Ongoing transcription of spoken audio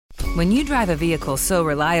When you drive a vehicle so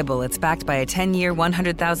reliable it's backed by a 10-year,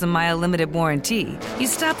 100,000-mile limited warranty, you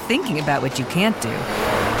stop thinking about what you can't do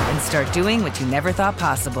and start doing what you never thought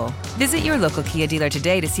possible. Visit your local Kia dealer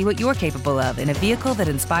today to see what you're capable of in a vehicle that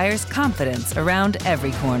inspires confidence around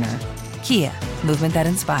every corner. Kia, movement that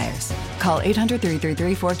inspires. Call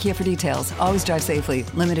 800-333-4KIA for details. Always drive safely.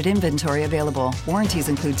 Limited inventory available. Warranties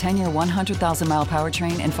include 10-year 100,000-mile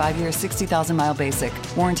powertrain and 5-year 60,000-mile basic.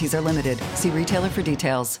 Warranties are limited. See retailer for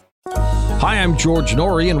details. Hi, I'm George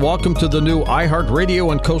Norrie, and welcome to the new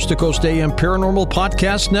iHeartRadio and Coast to Coast AM Paranormal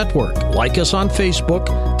Podcast Network. Like us on Facebook,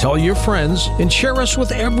 tell your friends, and share us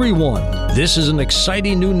with everyone. This is an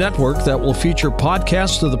exciting new network that will feature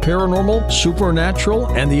podcasts of the paranormal, supernatural,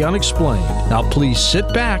 and the unexplained. Now, please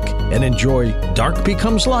sit back and enjoy Dark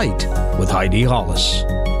Becomes Light with Heidi Hollis.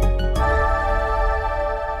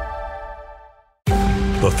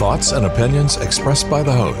 The thoughts and opinions expressed by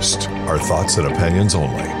the host are thoughts and opinions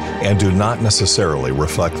only and do not necessarily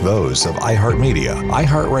reflect those of iHeartMedia,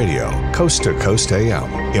 iHeartRadio, Coast to Coast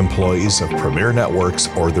AM, employees of Premier Networks,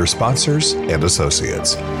 or their sponsors and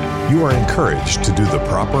associates. You are encouraged to do the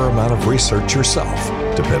proper amount of research yourself,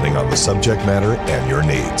 depending on the subject matter and your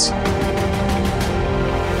needs.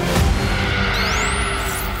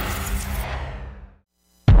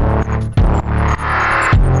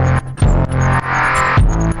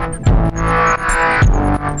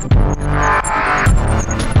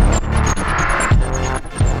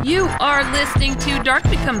 Listening to Dark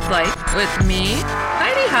Becomes Light with me,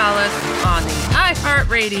 Heidi Hollis, on the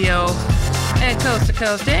iHeartRadio and Coast to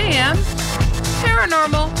Coast AM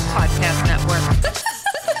Paranormal Podcast Network.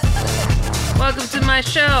 Welcome to my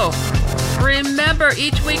show. Remember,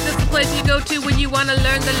 each week this is the place you go to when you want to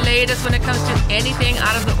learn the latest when it comes to anything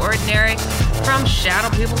out of the ordinary, from shadow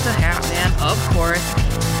people to Hat Man, of course,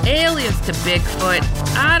 aliens to Bigfoot.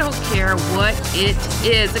 I don't care what it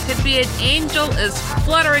is. It could be an angel is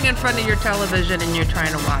fluttering in front of your television and you're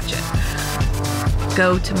trying to watch it.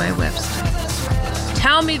 Go to my website.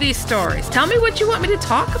 Tell me these stories. Tell me what you want me to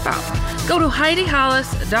talk about. Go to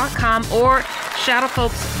HeidiHollis.com or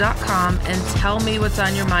shadowfolks.com and tell me what's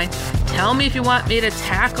on your mind. Tell me if you want me to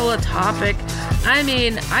tackle a topic. I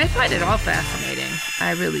mean, I find it all fascinating.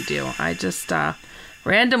 I really do. I just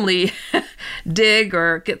randomly dig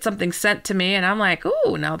or get something sent to me and I'm like,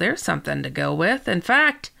 ooh, now there's something to go with. In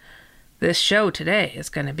fact, this show today is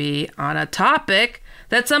going to be on a topic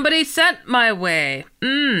that somebody sent my way.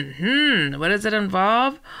 What does it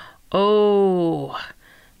involve? Oh,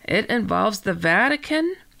 it involves the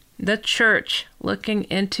Vatican, the church, looking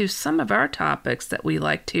into some of our topics that we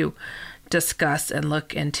like to discuss and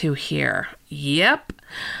look into here. Yep.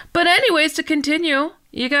 But anyways, to continue,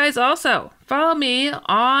 you guys also follow me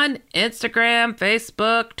on Instagram,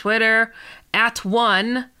 Facebook, Twitter,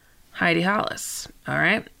 @1 Heidi Hollis. All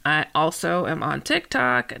right. I also am on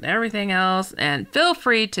TikTok and everything else. And feel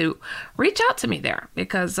free to reach out to me there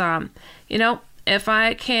because, if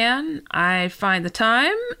I can, I find the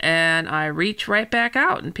time and I reach right back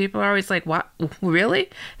out. And people are always like, what? Really?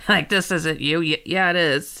 Like, this isn't you? Yeah, it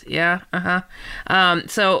is. Yeah.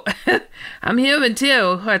 So I'm human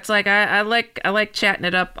too. It's like, I like chatting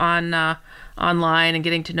it up on, online and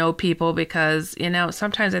getting to know people because,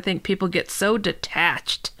 sometimes I think people get so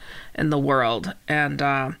detached in the world and,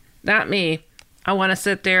 not me. I want to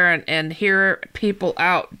sit there and hear people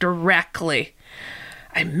out directly.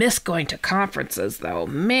 I miss going to conferences, though.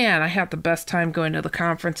 Man, I have the best time going to the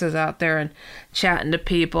conferences out there and chatting to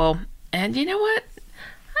people. And you know what?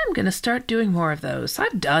 I'm going to start doing more of those.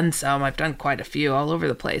 I've done some. I've done quite a few all over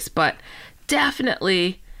the place. But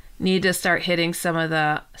definitely need to start hitting some of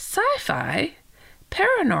the sci-fi,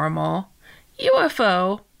 paranormal,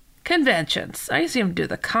 UFO conventions. I used to even do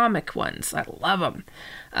the comic ones. I love them.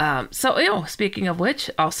 So, speaking of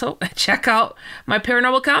which, also check out my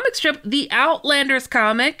paranormal comic strip, The Outlanders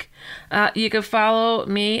Comic. You can follow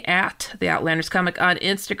me at The Outlanders Comic on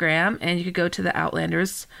Instagram, and you can go to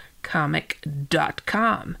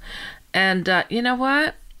theoutlanderscomic.com. And you know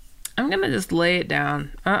what? I'm going to just lay it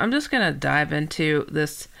down. I'm just going to dive into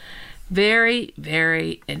this very,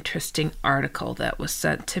 very interesting article that was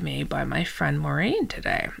sent to me by my friend Maureen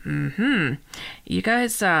today. You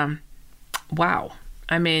guys, wow.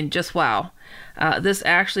 I mean, just wow. This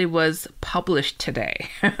actually was published today.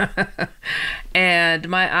 And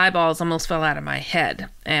my eyeballs almost fell out of my head.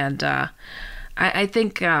 And I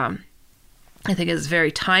think it's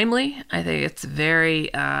very timely. I think it's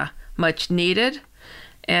very much needed.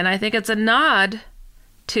 And I think it's a nod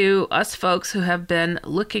to us folks who have been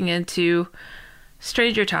looking into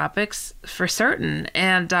stranger topics for certain.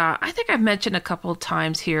 And I think I've mentioned a couple of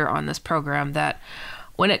times here on this program that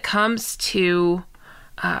when it comes to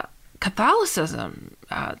Catholicism,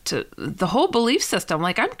 to the whole belief system.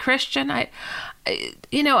 Like, I'm Christian. I've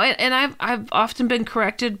often been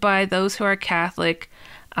corrected by those who are Catholic.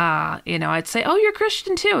 I'd say, "Oh, you're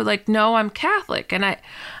Christian too." Like, no, I'm Catholic. And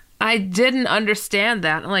I didn't understand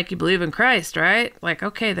that. I'm like, "You believe in Christ, right?" Like,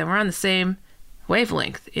 okay, then we're on the same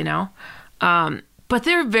wavelength, But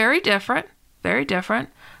they're very different, very different.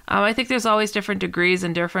 I think there's always different degrees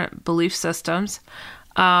and different belief systems.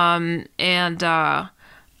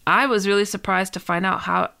 I was really surprised to find out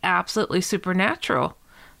how absolutely supernatural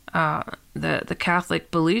the Catholic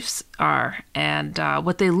beliefs are, and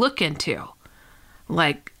what they look into.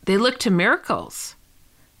 Like, they look to miracles.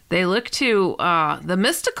 They look to the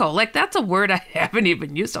mystical. Like, that's a word I haven't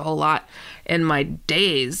even used a whole lot in my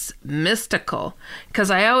days, mystical.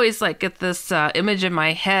 Because I always get this image in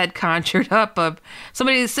my head conjured up of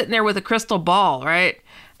somebody sitting there with a crystal ball, right?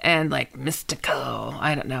 And mystical,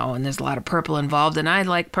 I don't know. And there's a lot of purple involved, and I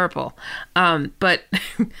like purple. But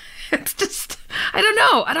it's just, I don't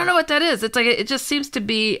know. I don't know what that is. It's it just seems to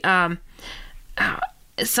be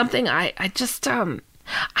something I never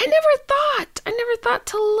thought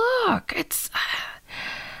to look.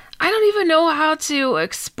 I don't even know how to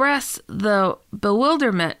express the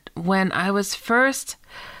bewilderment when I was first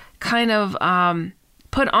kind of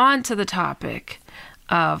put on to the topic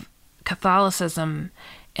of Catholicism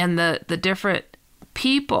and the different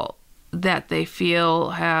people that they feel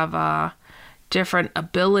have different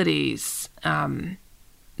abilities. The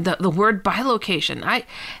word bilocation.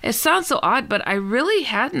 It sounds so odd, but I really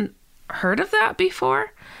hadn't heard of that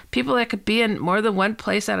before. People that could be in more than one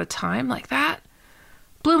place at a time, like that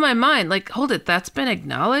blew my mind. Like, hold it, that's been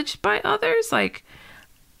acknowledged by others? Like,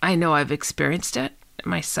 I know I've experienced it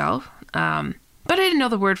myself, but I didn't know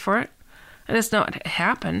the word for it. I just know it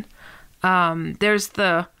happened. There's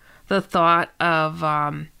the thought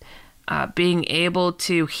of being able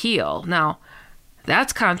to heal. Now,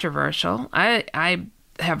 that's controversial. I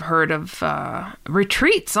have heard of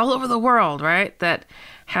retreats all over the world, right, that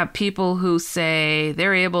have people who say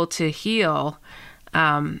they're able to heal,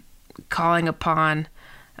 calling upon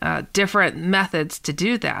different methods to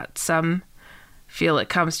do that. Some feel it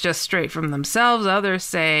comes just straight from themselves. Others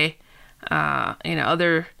say,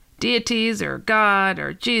 other deities or God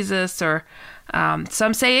or Jesus, or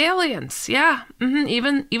some say aliens. Yeah,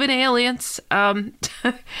 even aliens.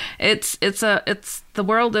 It's the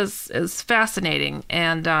world is fascinating,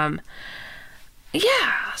 and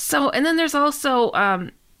So, and then there's also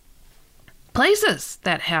places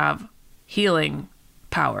that have healing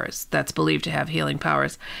powers, that's believed to have healing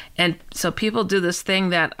powers. And so people do this thing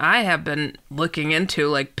that I have been looking into,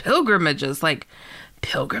 like pilgrimages. Like,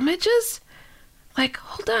 pilgrimages? Like,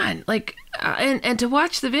 hold on. Like, and to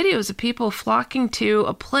watch the videos of people flocking to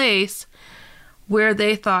a place where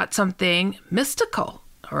they thought something mystical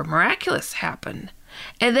or miraculous happened.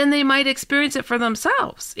 And then they might experience it for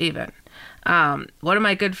themselves, even. One of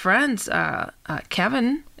my good friends,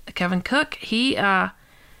 Kevin Cook, he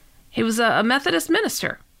was a Methodist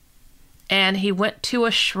minister, and he went to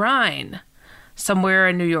a shrine somewhere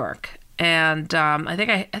in New York. And I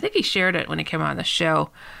think he shared it when he came on the show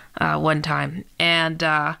one time. And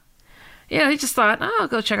he just thought, "Oh, I'll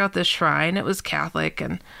go check out this shrine." It was Catholic,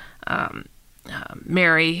 and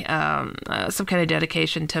Mary, some kind of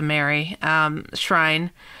dedication to Mary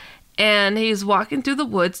shrine. And he's walking through the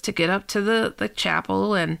woods to get up to the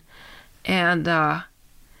chapel, and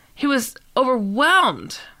he was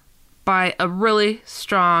overwhelmed by a really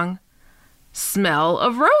strong smell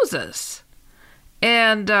of roses.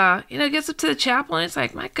 And, gets up to the chapel, and it's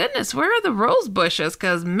like, my goodness, where are the rose bushes?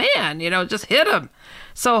 Because, man, just hit him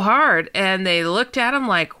so hard. And they looked at him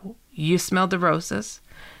like, "You smelled the roses?"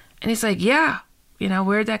 And he's like, "Yeah,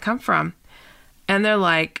 where'd that come from?" And they're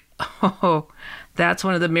like, "Oh, that's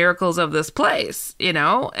one of the miracles of this place,"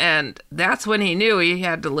 and that's when he knew he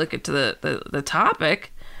had to look into the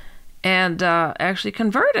topic and actually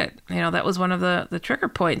convert it. That was one of the trigger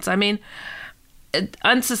points. I mean, an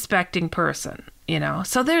unsuspecting person,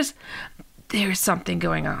 so there's something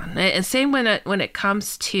going on. And same when it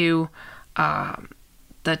comes to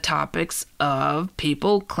the topics of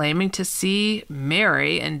people claiming to see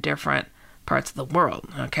Mary in different parts of the world,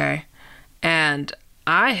 okay? And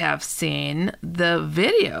I have seen the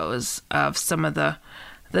videos of some of the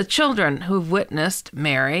children who've witnessed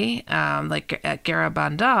Mary, like at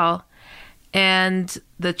Garabandal, and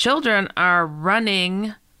the children are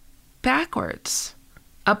running backwards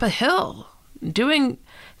up a hill, doing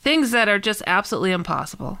things that are just absolutely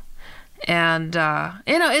impossible. And,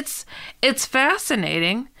 it's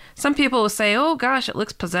fascinating. Some people will say, "Oh gosh, it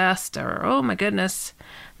looks possessed," or "Oh my goodness,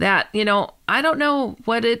 that, I don't know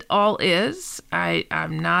what it all is.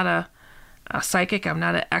 I'm not a psychic. I'm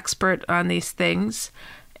not an expert on these things.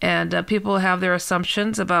 And people have their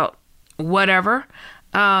assumptions about whatever.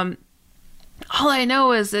 All I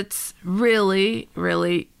know is it's really,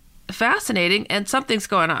 really fascinating, and something's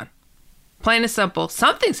going on. Plain and simple,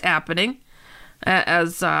 something's happening.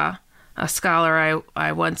 As a scholar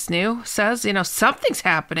I once knew says, something's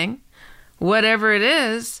happening. Whatever it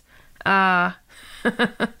is,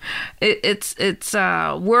 it's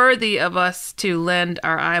worthy of us to lend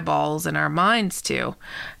our eyeballs and our minds to.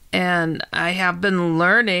 And I have been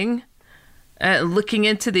learning, looking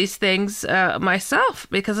into these things myself,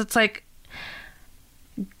 because it's like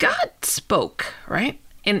God spoke, right?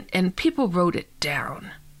 And people wrote it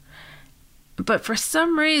down. But for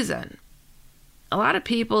some reason, a lot of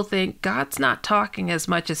people think God's not talking as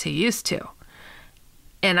much as he used to.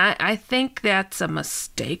 And I think that's a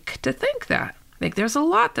mistake to think that. I think there's a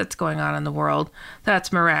lot that's going on in the world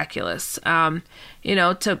that's miraculous.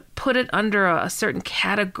 To put it under a certain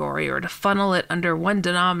category or to funnel it under one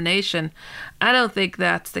denomination, I don't think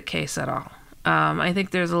that's the case at all. I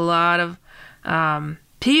think there's a lot of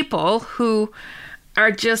people who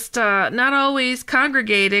are just not always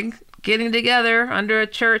congregating, getting together under a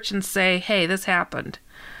church and say, hey, this happened.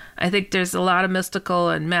 I think there's a lot of mystical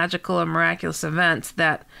and magical and miraculous events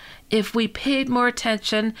that if we paid more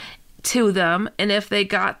attention to them, and if they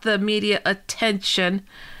got the media attention,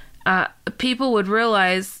 people would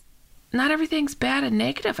realize not everything's bad and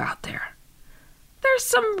negative out there. There's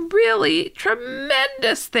some really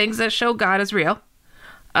tremendous things that show God is real.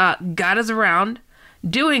 God is around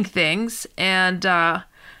doing things, and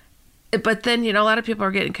but then, a lot of people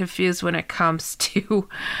are getting confused when it comes to,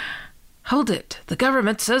 hold it, the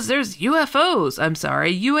government says there's UAPs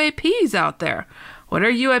out there. What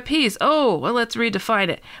are UAPs? Oh, well, let's redefine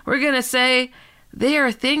it. We're going to say they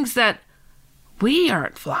are things that we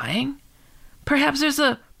aren't flying. Perhaps there's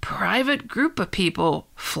a private group of people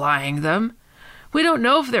flying them. We don't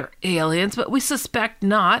know if they're aliens, but we suspect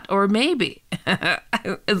not, or maybe.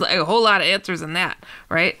 It's like a whole lot of answers in that,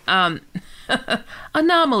 right?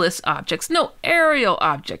 Anomalous objects, no aerial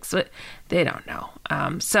objects, but they don't know.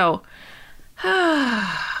 So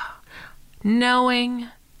knowing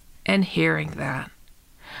and hearing that,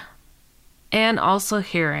 and also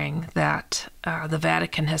hearing that the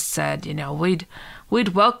Vatican has said, we'd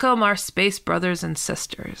welcome our space brothers and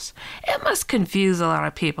sisters. It must confuse a lot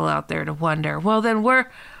of people out there to wonder, well, then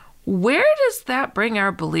where does that bring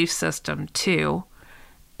our belief system to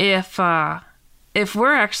if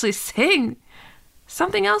we're actually saying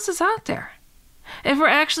something else is out there? If we're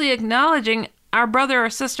actually acknowledging our brother or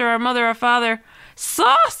sister, our mother or father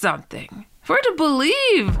saw something. If we're to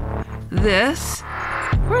believe this,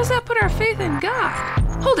 where does that put our faith in God?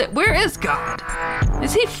 Hold it, where is God?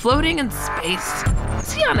 Is he floating in space?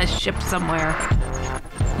 Is he on a ship somewhere?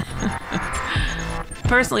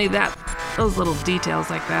 Personally, those little details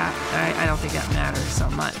like that, I don't think that matters so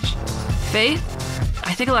much. Faith,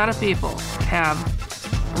 I think a lot of people have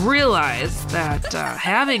realized that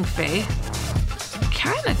having faith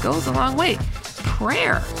kind of goes a long way.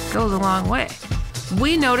 Prayer goes a long way.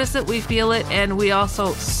 We notice it, we feel it, and we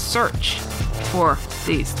also search for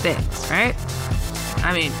these things, right?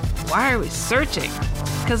 I mean, why are we searching?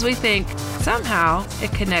 Because we think somehow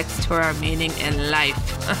it connects to our meaning in life.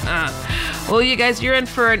 Well, you guys, you're in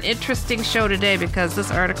for an interesting show today, because this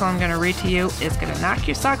article I'm going to read to you is going to knock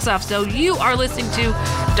your socks off. So you are listening to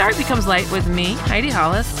Dark Becomes Light with me, Heidi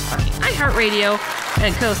Hollis, on the iHeartRadio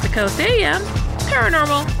and Coast to Coast AM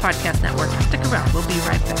Paranormal Podcast Network. Stick around. We'll be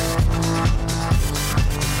right back.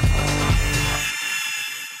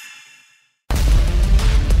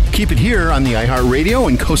 Keep it here on the iHeartRadio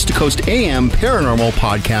and Coast to Coast AM Paranormal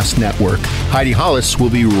Podcast Network. Heidi Hollis will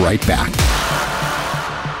be right back.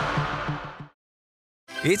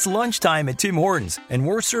 It's lunchtime at Tim Hortons, and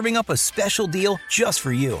we're serving up a special deal just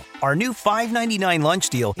for you. Our new $5.99 lunch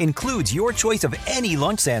deal includes your choice of any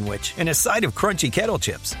lunch sandwich and a side of crunchy kettle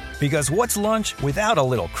chips. Because what's lunch without a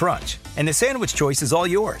little crunch? And the sandwich choice is all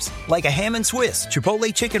yours, like a ham and Swiss,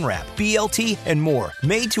 Chipotle chicken wrap, BLT, and more,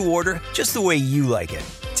 made to order just the way you like it.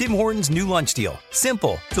 Tim Hortons' new lunch deal.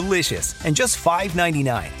 Simple, delicious, and just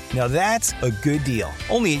 $5.99. Now that's a good deal.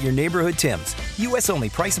 Only at your neighborhood Tim's. U.S. only.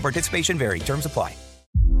 Price and participation vary. Terms apply.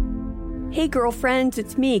 Hey girlfriends,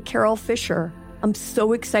 it's me, Carol Fisher. I'm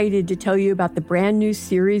so excited to tell you about the brand new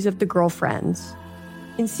series of The Girlfriends.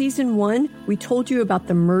 In season 1, we told you about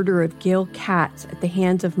the murder of Gail Katz at the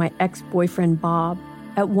hands of my ex-boyfriend Bob.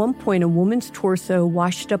 At one point, a woman's torso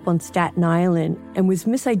washed up on Staten Island and was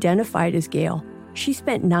misidentified as Gail. She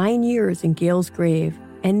spent 9 years in Gail's grave,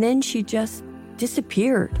 and then she just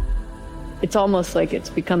disappeared. It's almost like it's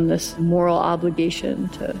become this moral obligation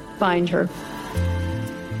to find her.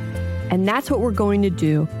 And that's what we're going to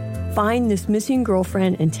do. Find this missing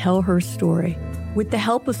girlfriend and tell her story. With the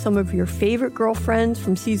help of some of your favorite girlfriends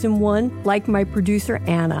from season 1, like my producer,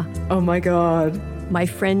 Anna. Oh my God. My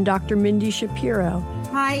friend, Dr. Mindy Shapiro.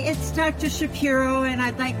 Hi, it's Dr. Shapiro, and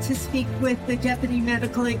I'd like to speak with the Deputy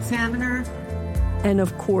Medical Examiner. And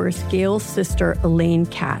of course, Gail's sister, Elaine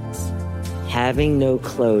Katz. Having no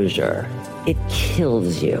closure, it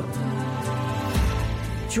kills you.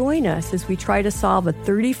 Join us as we try to solve a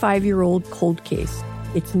 35-year-old cold case.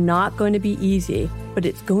 It's not going to be easy, but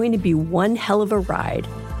it's going to be one hell of a ride.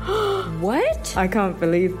 What? I can't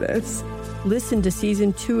believe this. Listen to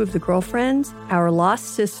season 2 of The Girlfriends, Our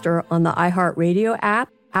Lost Sister on the iHeartRadio app,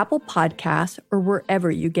 Apple Podcasts, or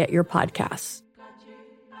wherever you get your podcasts.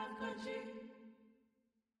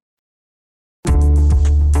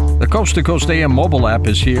 The Coast to Coast AM mobile app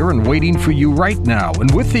is here and waiting for you right now.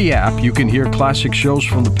 And with the app, you can hear classic shows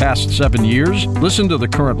from the past 7 years, listen to the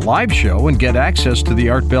current live show, and get access to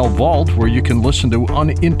the Art Bell Vault, where you can listen to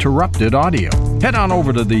uninterrupted audio. Head on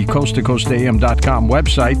over to the coasttocoastam.com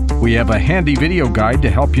website. We have a handy video guide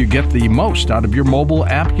to help you get the most out of your mobile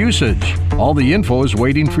app usage. All the info is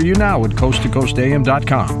waiting for you now at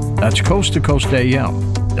coasttocoastam.com. That's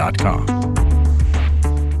coasttocoastam.com.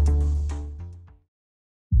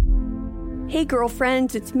 Hey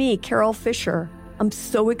girlfriends, it's me, Carol Fisher. I'm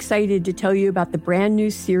so excited to tell you about the brand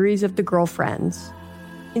new series of The Girlfriends.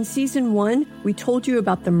 In season 1, we told you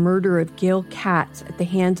about the murder of Gail Katz at the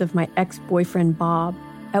hands of my ex-boyfriend Bob.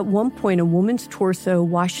 At one point, a woman's torso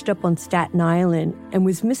washed up on Staten Island and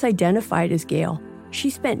was misidentified as Gail. She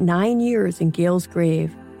spent 9 years in Gail's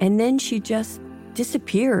grave, and then she just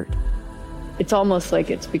disappeared. It's almost like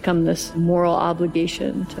it's become this moral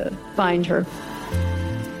obligation to find her.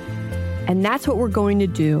 And that's what we're going to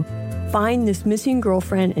do. Find this missing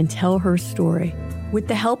girlfriend and tell her story. With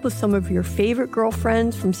the help of some of your favorite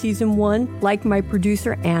girlfriends from season 1, like my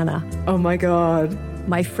producer, Anna. Oh my God.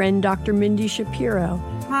 My friend, Dr. Mindy Shapiro.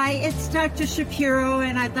 Hi, it's Dr. Shapiro,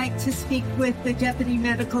 and I'd like to speak with the Deputy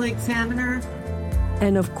Medical Examiner.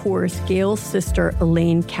 And of course, Gail's sister,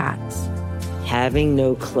 Elaine Katz. Having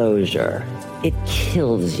no closure, it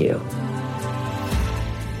kills you.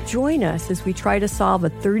 Join us as we try to solve a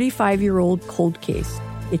 35-year-old cold case.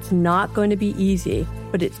 It's not going to be easy,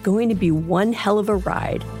 but it's going to be one hell of a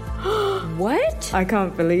ride. What? I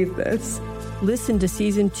can't believe this. Listen to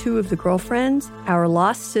season 2 of The Girlfriends, Our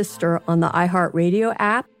Lost Sister on the iHeartRadio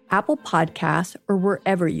app, Apple Podcasts, or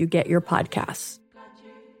wherever you get your podcasts.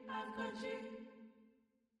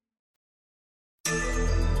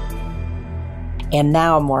 And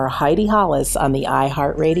now more Heidi Hollis on the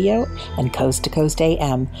iHeartRadio and Coast to Coast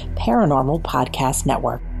AM Paranormal Podcast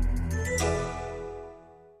Network.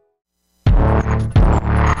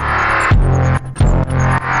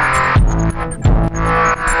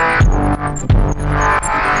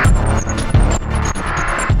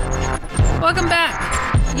 Welcome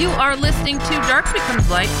back. You are listening to Dark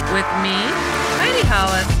Becomes Light with me, Heidi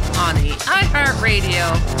Hollis, on the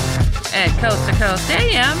iHeartRadio and Coast to Coast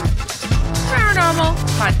AM Paranormal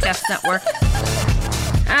Podcast Network.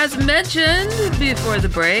 As mentioned before the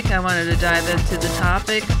break, I wanted to dive into the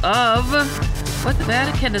topic of what the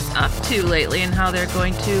Vatican is up to lately and how they're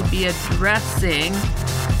going to be addressing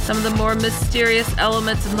some of the more mysterious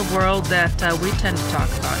elements in the world that we tend to talk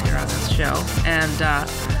about here on this show. And I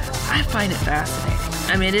find it fascinating.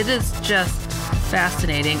 I mean, it is just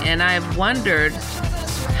fascinating. And I've wondered,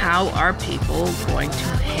 how are people going to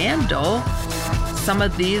handle some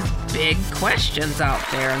of these big questions out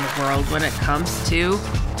there in the world when it comes to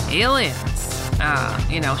aliens?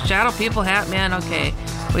 Shadow people, hat man, okay,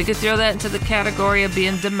 we could throw that into the category of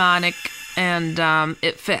being demonic, and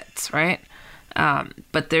it fits, right?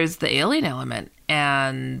 But there's the alien element,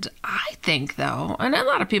 and I think, though, and a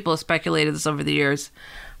lot of people have speculated this over the years,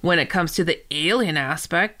 when it comes to the alien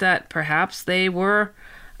aspect, that perhaps they were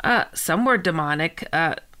some were demonic,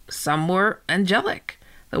 some were angelic.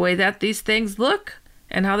 The way that these things look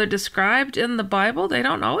and how they're described in the Bible, they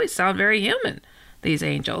don't always sound very human, these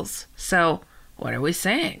angels. So what are we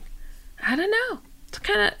saying? I don't know.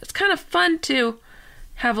 It's kind of fun to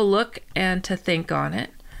have a look and to think on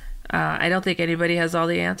it. I don't think anybody has all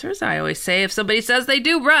the answers. I always say if somebody says they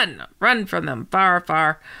do, run from them far,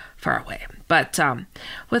 far, far away. But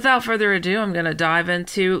without further ado, I'm going to dive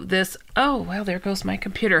into this. Oh, well, there goes my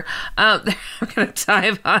computer. I'm going to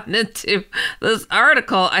dive on into this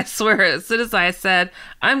article. I swear, as soon as I said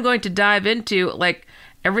I'm going to dive into,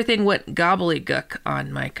 everything went gobbledygook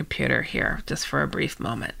on my computer here just for a brief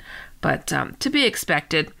moment. But to be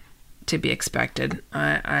expected, to be expected.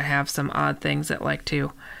 I have some odd things that like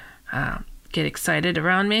to get excited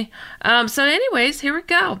around me. So anyways, here we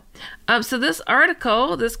go. So this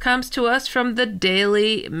article, this comes to us from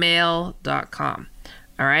thedailymail.com.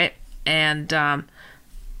 All right. And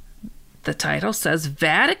the title says,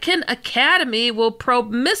 Vatican Academy will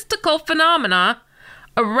probe mystical phenomena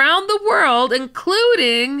around the world,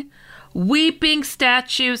 including weeping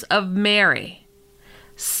statues of Mary,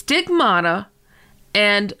 stigmata,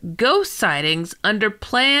 and ghost sightings under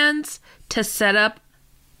plans to set up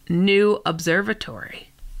new observatory.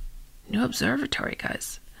 New observatory,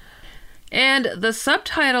 guys. And the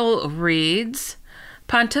subtitle reads,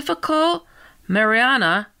 Pontifical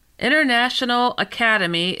Mariana International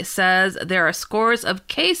Academy says there are scores of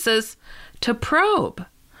cases to probe,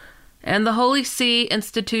 and the Holy See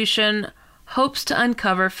institution hopes to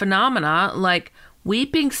uncover phenomena like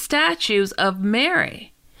weeping statues of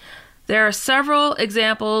Mary. There are several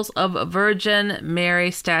examples of Virgin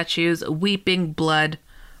Mary statues weeping blood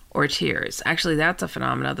or tears. Actually, that's a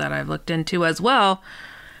phenomena that I've looked into as well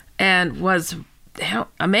and was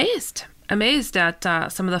amazed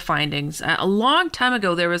at some of the findings. A long time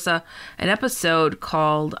ago, there was an episode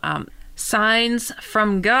called Signs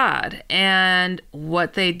from God, and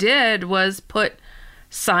what they did was put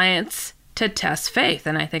science to test faith,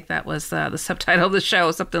 and I think that was the subtitle of the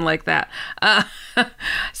show, something like that.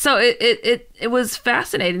 So it was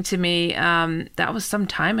fascinating to me. That was some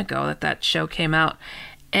time ago that show came out,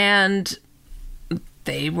 and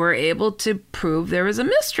they were able to prove there was a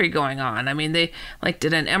mystery going on. I mean, they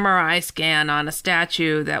did an MRI scan on a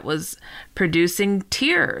statue that was producing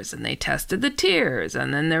tears, and they tested the tears,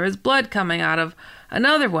 and then there was blood coming out of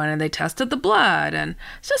another one, and they tested the blood, and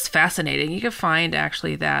it's just fascinating. You can find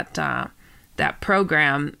actually that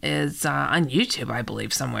program is on YouTube, I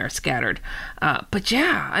believe, somewhere scattered. But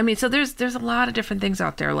yeah, I mean, so there's a lot of different things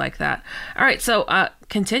out there like that. All right, so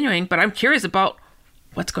continuing, but I'm curious about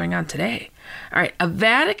what's going on today. All right, a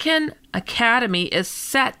Vatican Academy is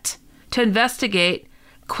set to investigate,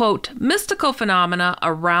 quote, mystical phenomena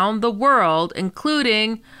around the world,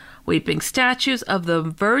 including weeping statues of the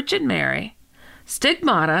Virgin Mary,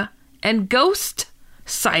 stigmata, and ghost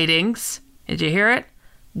sightings. Did you hear it?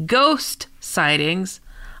 Ghost sightings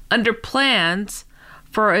under plans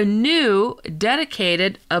for a new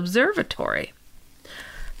dedicated observatory.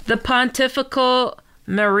 The Pontifical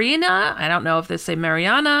Mariana, I don't know if they say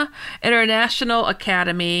Mariana, International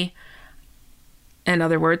Academy, in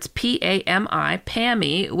other words,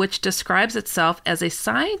 PAMI, which describes itself as a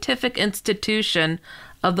scientific institution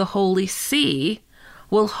of the Holy See,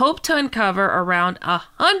 will hope to uncover around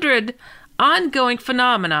 100 ongoing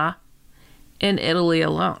phenomena in Italy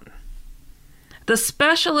alone. The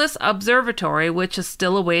Specialist Observatory, which is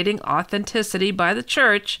still awaiting authenticity by the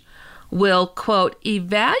Church, will, quote,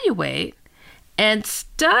 evaluate and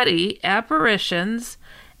study apparitions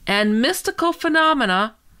and mystical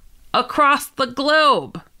phenomena across the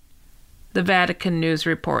globe, the Vatican News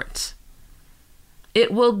reports.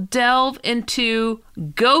 It will delve into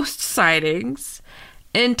ghost sightings,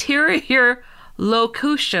 interior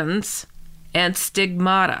locutions, and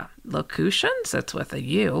stigmata. Locutions? That's with a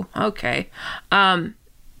U. Okay.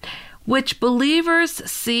 Which believers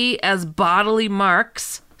see as bodily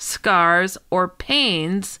marks, scars, or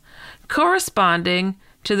pains corresponding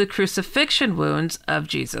to the crucifixion wounds of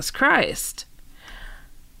Jesus Christ.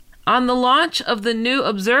 On the launch of the new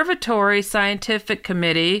Observatory Scientific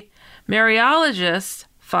Committee, Mariologist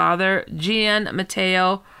Father Gian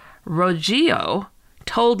Matteo Roggio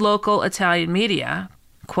told local Italian media,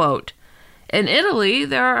 quote, in Italy,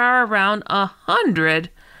 there are around 100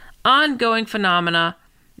 ongoing phenomena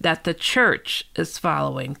that the Church is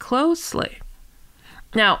following closely.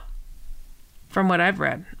 Now, from what I've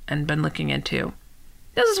read and been looking into,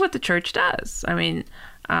 this is what the Church does. I mean,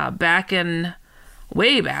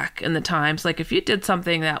 way back in the times, like if you did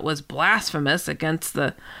something that was blasphemous against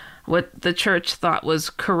what the Church thought was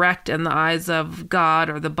correct in the eyes of God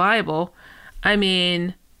or the Bible, I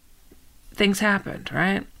mean, things happened,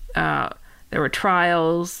 right? There were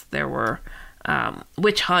trials, there were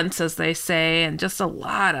witch hunts, as they say, and just a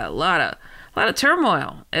lot of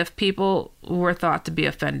turmoil if people were thought to be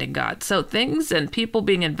offending God. So things and people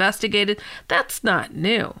being investigated, that's not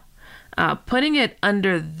new. Putting it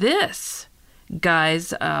under this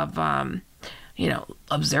guise of,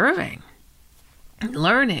 observing,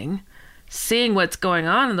 learning, seeing what's going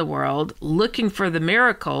on in the world, looking for the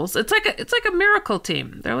miracles. It's like a miracle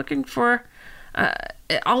team. They're looking for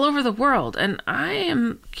all over the world. And I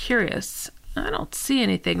am curious. I don't see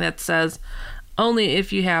anything that says only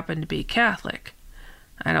if you happen to be Catholic.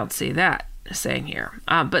 I don't see that saying here.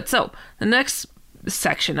 But so the next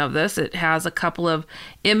section of this, it has a couple of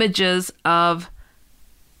images of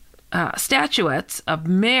statuettes of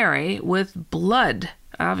Mary with blood,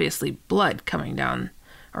 obviously blood coming down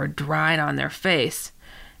or drying on their face.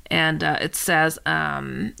 And it says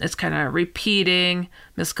it's kind of repeating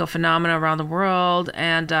mystical phenomena around the world.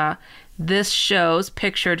 And this shows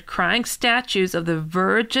pictured crying statues of the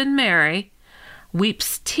Virgin Mary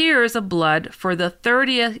weeps tears of blood for the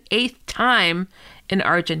 38th time in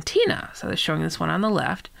Argentina. So they're showing this one on the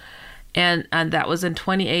left. And that was in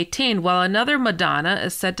 2018, while another Madonna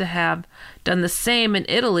is said to have done the same in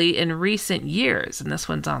Italy in recent years. And this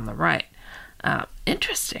one's on the right.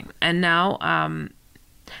 Interesting. And now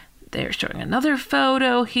they're showing another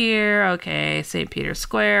photo here. Okay, St. Peter's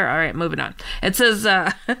Square. All right, moving on. It says,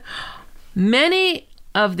 many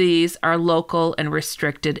of these are local and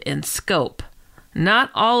restricted in scope.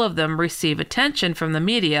 Not all of them receive attention from the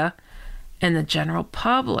media and the general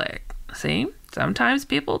public. See? Sometimes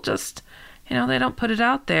people just, they don't put it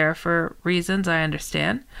out there for reasons I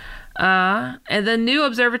understand. And the new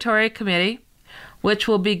Observatory Committee, which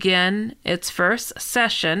will begin its first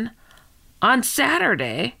session on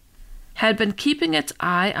Saturday, had been keeping its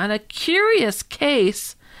eye on a curious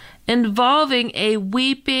case involving a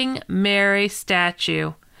weeping Mary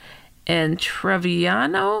statue in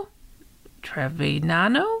Trevignano,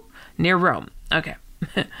 near Rome. Okay.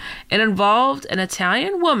 It involved an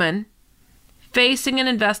Italian woman facing an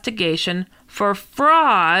investigation for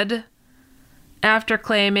fraud after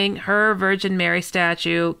claiming her Virgin Mary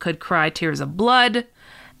statue could cry tears of blood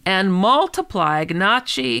and multiply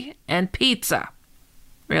gnocchi and pizza.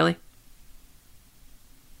 Really?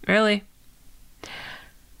 Really?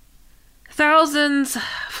 Thousands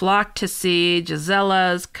flocked to see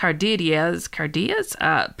Gisella's Cardia's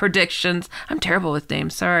predictions. I'm terrible with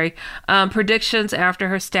names, sorry. Predictions after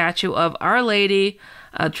her statue of Our Lady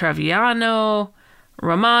Trevignano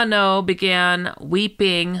Romano began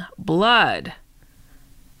weeping blood.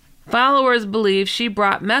 Followers believe she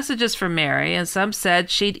brought messages from Mary, and some said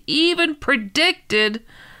she'd even predicted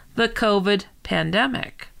the COVID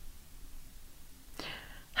pandemic.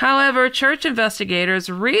 However, church investigators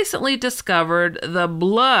recently discovered the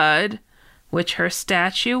blood which her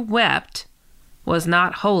statue wept was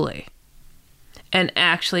not holy and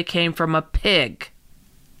actually came from a pig,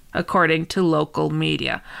 according to local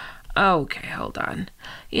media. Okay, hold on.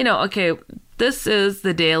 This is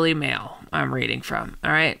the Daily Mail I'm reading from,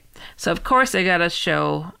 all right? So, of course, I got to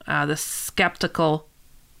show the skeptical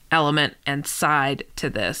element and side to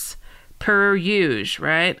this, per usual,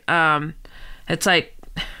 right? It's like,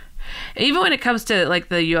 even when it comes to like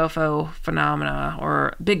the UFO phenomena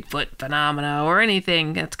or Bigfoot phenomena or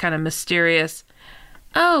anything that's kind of mysterious,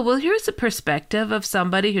 oh, well, here's a perspective of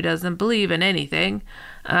somebody who doesn't believe in anything.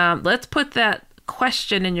 Let's put that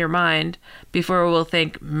question in your mind before we'll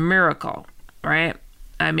think miracle, right?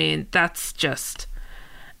 I mean, that's just,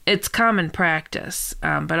 it's common practice,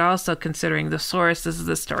 but also considering the source, this is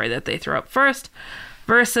the story that they throw up first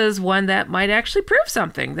versus one that might actually prove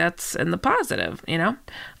something that's in the positive, I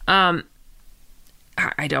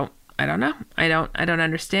don't know. I don't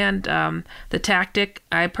understand the tactic.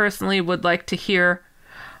 I personally would like to hear,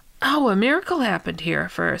 oh, a miracle happened here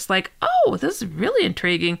first. Like, oh, this is really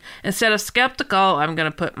intriguing. Instead of skeptical, I'm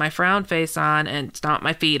going to put my frown face on and stomp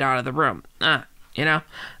my feet out of the room. I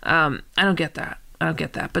don't get that.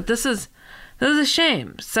 But this is a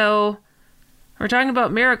shame. So we're talking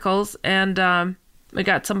about miracles, and we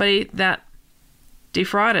got somebody that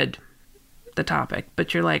defrauded the topic.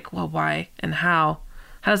 But you're like, well, why and how?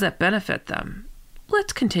 How does that benefit them?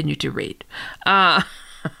 Let's continue to read. There's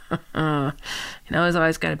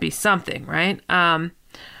always got to be something, right? All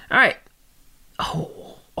right.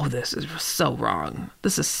 Oh, this is so wrong.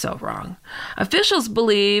 This is so wrong. Officials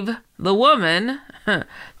believe the woman,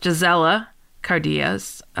 Gisela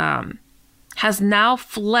Cardias, has now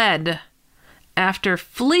fled after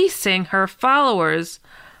fleecing her followers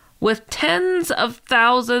with tens of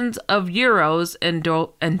thousands of euros in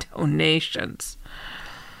donations.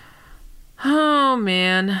 Oh,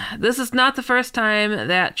 man. This is not the first time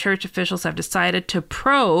that church officials have decided to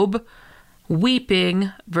probe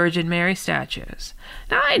weeping Virgin Mary statues.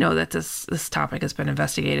 Now, I know that this topic has been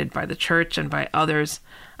investigated by the church and by others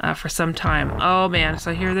for some time. Oh, man.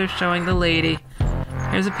 So here they're showing the lady.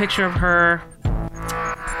 Here's a picture of her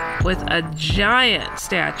with a giant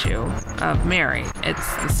statue of Mary.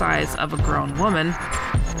 It's the size of a grown woman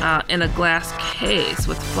in a glass case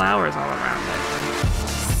with flowers all around it.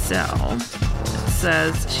 So, it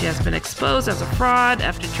says she has been exposed as a fraud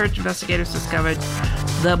after church investigators discovered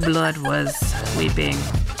the blood was weeping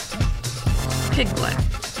pig blood.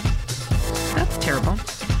 That's terrible.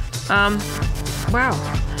 Wow.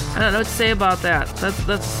 I don't know what to say about that.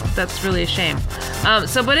 That's really a shame.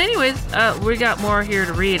 But anyways, we got more here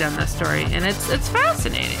to read on this story, and it's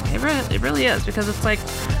fascinating. It really is, because it's like,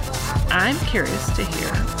 I'm curious to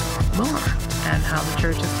hear more and how the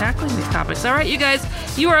church is tackling these topics. All right, you guys,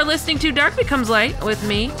 you are listening to Dark Becomes Light with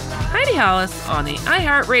me, Heidi Hollis, on the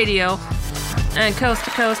iHeartRadio and Coast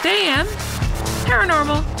to Coast AM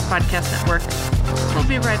Paranormal Podcast Network. We'll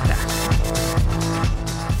be right back.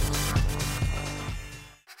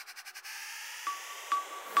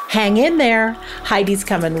 Hang in there. Heidi's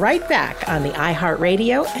coming right back on the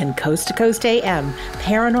iHeartRadio and Coast to Coast AM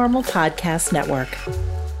Paranormal Podcast Network.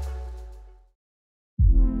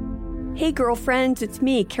 Hey, girlfriends, it's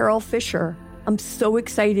me, Carol Fisher. I'm so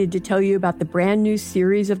excited to tell you about the brand new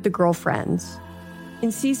series of The Girlfriends.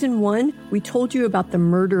 In season 1, we told you about the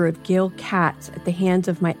murder of Gail Katz at the hands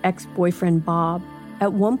of my ex-boyfriend, Bob.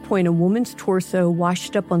 At one point, a woman's torso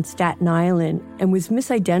washed up on Staten Island and was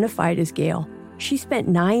misidentified as Gail. She spent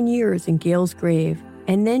 9 years in Gail's grave,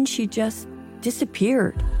 and then she just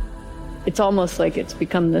disappeared. It's almost like it's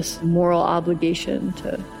become this moral obligation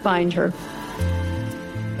to find her.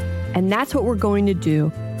 And that's what we're going to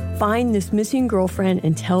do. Find this missing girlfriend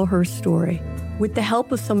and tell her story. With the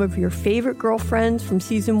help of some of your favorite girlfriends from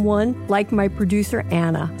season 1, like my producer,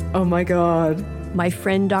 Anna. Oh my God. My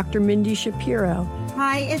friend, Dr. Mindy Shapiro.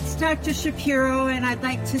 Hi, it's Dr. Shapiro, and I'd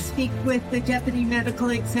like to speak with the Deputy Medical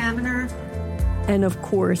Examiner. And of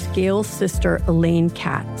course, Gail's sister, Elaine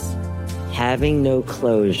Katz. Having no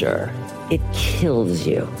closure, it kills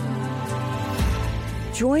you.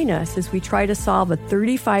 Join us as we try to solve a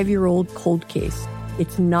 35-year-old cold case.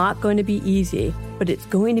 It's not going to be easy, but it's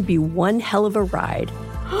going to be one hell of a ride.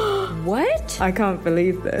 What? I can't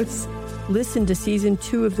believe this. Listen to season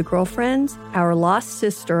 2 of The Girlfriends, Our Lost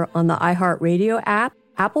Sister on the iHeartRadio app,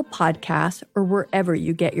 Apple Podcasts, or wherever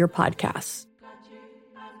you get your podcasts.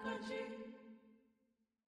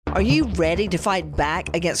 Are you ready to fight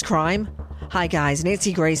back against crime? Hi guys,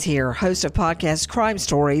 Nancy Grace here, host of podcast Crime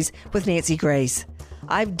Stories with Nancy Grace.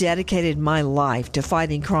 I've dedicated my life to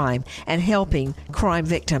fighting crime and helping crime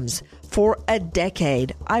victims. For a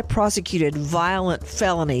decade, I prosecuted violent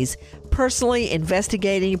felonies, personally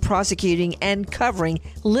investigating, prosecuting, and covering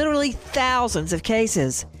literally thousands of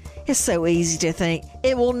cases. It's so easy to think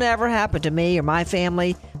it will never happen to me or my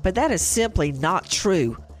family, but that is simply not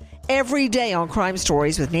true. Every day on Crime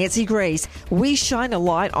Stories with Nancy Grace, we shine a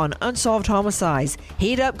light on unsolved homicides,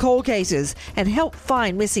 heat up cold cases, and help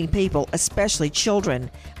find missing people, especially children.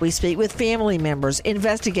 We speak with family members,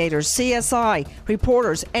 investigators, CSI,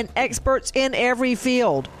 reporters, and experts in every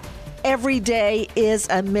field. Every day is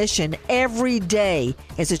a mission. Every day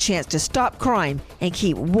is a chance to stop crime and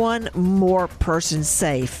keep one more person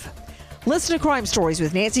safe. Listen to Crime Stories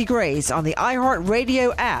with Nancy Grace on the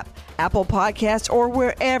iHeartRadio app, Apple Podcasts, or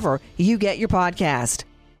wherever you get your podcast.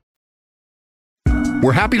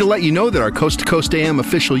 We're happy to let you know that our Coast to Coast AM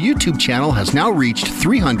official YouTube channel has now reached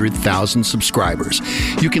 300,000 subscribers.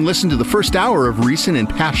 You can listen to the first hour of recent and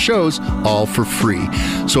past shows all for free.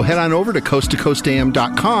 So head on over to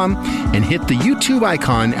coasttocoastam.com and hit the YouTube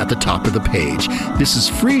icon at the top of the page. This is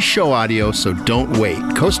free show audio, so don't wait.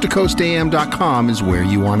 coasttocoastam.com is where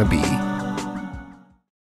you want to be.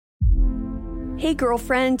 Hey,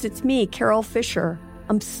 girlfriends, it's me, Carol Fisher.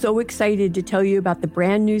 I'm so excited to tell you about the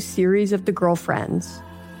brand new series of The Girlfriends.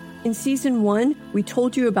 In season 1, we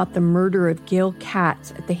told you about the murder of Gail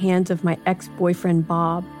Katz at the hands of my ex-boyfriend,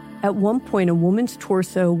 Bob. At one point, a woman's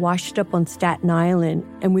torso washed up on Staten Island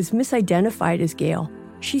and was misidentified as Gail.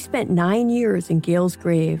 She spent 9 years in Gail's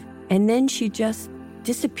grave, and then she just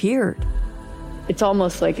disappeared. It's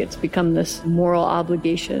almost like it's become this moral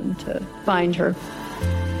obligation to find her.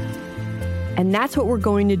 And that's what we're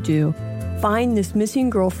going to do. Find this missing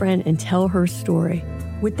girlfriend and tell her story.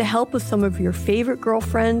 With the help of some of your favorite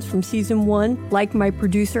girlfriends from season 1, like my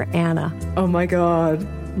producer, Anna. Oh my God.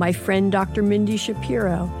 My friend, Dr. Mindy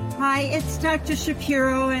Shapiro. Hi, it's Dr.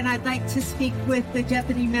 Shapiro, and I'd like to speak with the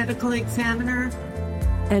Deputy Medical Examiner.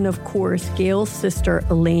 And of course, Gail's sister,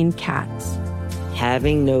 Elaine Katz.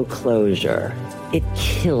 Having no closure, it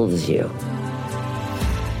kills you.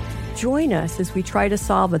 Join us as we try to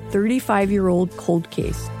solve a 35-year-old cold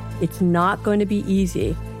case. It's not going to be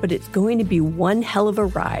easy, but it's going to be one hell of a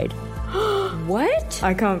ride. What?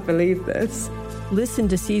 I can't believe this. Listen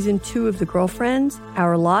to season 2 of The Girlfriends,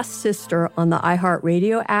 Our Lost Sister on the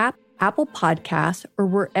iHeartRadio app, Apple Podcasts, or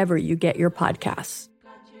wherever you get your podcasts.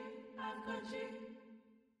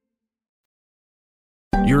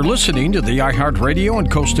 You're listening to the iHeartRadio and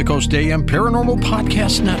Coast to Coast AM Paranormal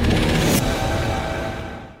Podcast Network.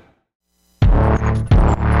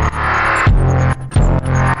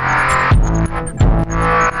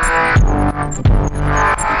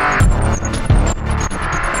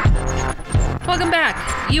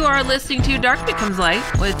 You are listening to Dark Becomes Light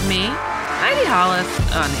with me, Heidi Hollis,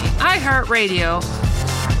 on the iHeartRadio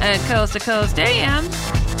and Coast to Coast AM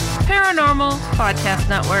Paranormal Podcast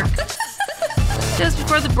Network. Just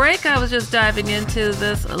before the break, I was just diving into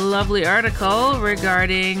this lovely article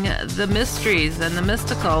regarding the mysteries and the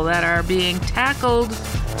mystical that are being tackled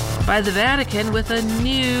by the Vatican with a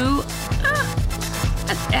new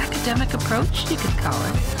an academic approach, you could call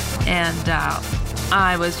it. And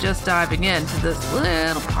I was just diving into this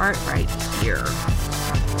little part right here.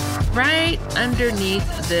 Right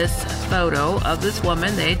underneath this photo of this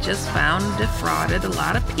woman they just found defrauded a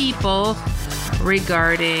lot of people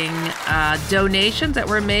regarding donations that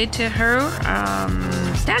were made to her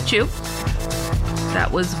statue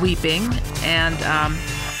that was weeping and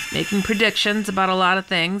making predictions about a lot of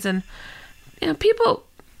things. And you know,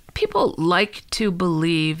 people like to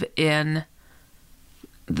believe in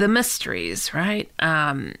the mysteries, right?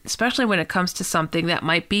 Especially when it comes to something that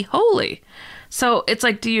might be holy. So it's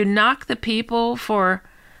like, do you knock the people for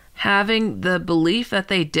having the belief that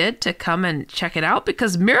they did to come and check it out?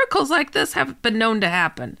 Because miracles like this have been known to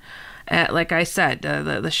happen. Like I said,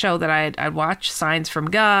 the show that I'd watched, Signs from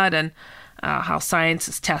God, and how science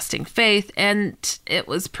is testing faith, and it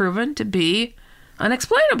was proven to be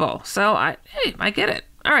unexplainable. So I get it.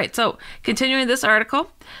 All right, so continuing this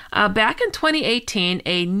article, back in 2018,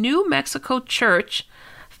 a New Mexico church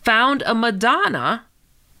found a Madonna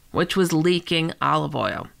which was leaking olive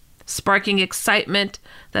oil, sparking excitement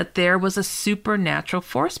that there was a supernatural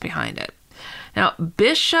force behind it. Now,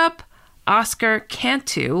 Bishop Oscar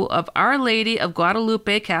Cantu of Our Lady of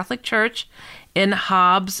Guadalupe Catholic Church in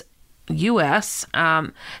Hobbs, U.S.,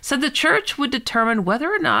 said the church would determine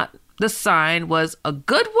whether or not the sign was a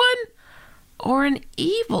good one or an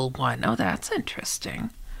evil one. Oh, that's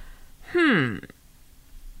interesting.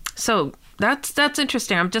 So that's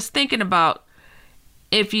interesting. I'm just thinking about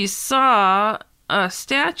if you saw a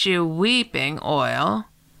statue weeping oil,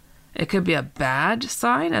 it could be a bad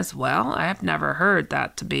sign as well. I have never heard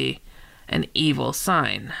that to be an evil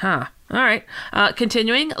sign. All right.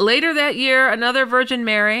 Continuing. Later that year, another Virgin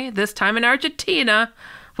Mary, this time in Argentina,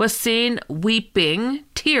 was seen weeping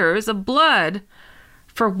tears of blood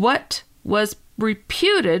for what was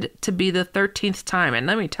reputed to be the 13th time. And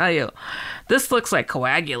let me tell you, this looks like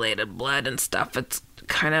coagulated blood and stuff. It's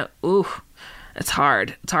kind of, it's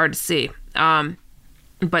hard. It's hard to see.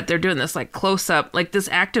 But they're doing this like close up, like this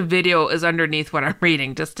active video is underneath what I'm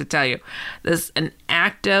reading, just to tell you. This an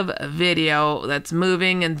active video that's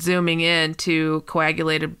moving and zooming in to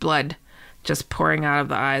coagulated blood just pouring out of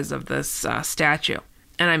the eyes of this statue.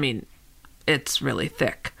 And I mean, it's really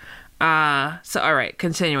thick. So, all right,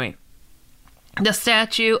 continuing. The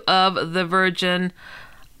statue of the Virgin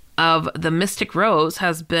of the Mystic Rose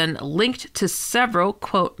has been linked to several,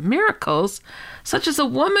 quote, miracles, such as a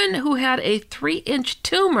woman who had a 3-inch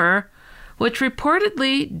tumor, which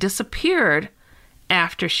reportedly disappeared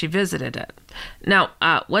after she visited it. Now,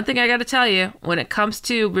 one thing I got to tell you, when it comes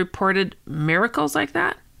to reported miracles like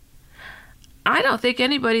that, I don't think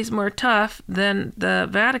anybody's more tough than the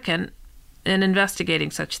Vatican in investigating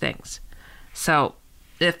such things. So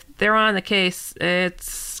if they're on the case,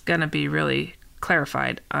 it's going to be really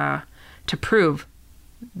clarified to prove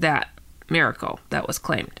that miracle that was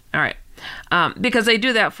claimed. All right. Because they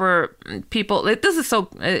do that for people. This is so,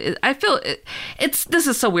 I feel this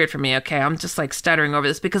is so weird for me. Okay. I'm just like stuttering over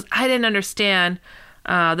this because I didn't understand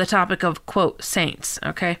the topic of, quote, saints.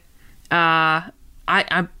 Okay. I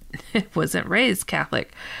wasn't raised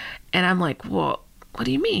Catholic, and I'm like, well, what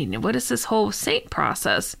do you mean? What is this whole saint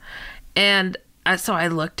process? And so I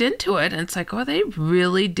looked into it, and it's like, oh, they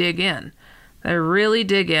really dig in. They really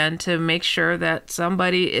dig in to make sure that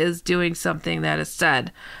somebody is doing something that is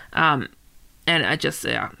said. And I just,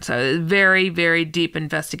 so very, very deep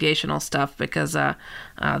investigational stuff because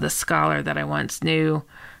the scholar that I once knew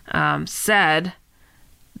said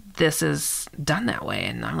this is done that way.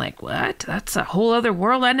 And I'm like, what? That's a whole other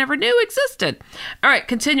world I never knew existed. All right,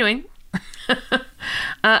 continuing.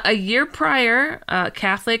 A year prior,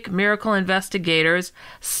 Catholic miracle investigators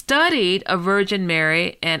studied a Virgin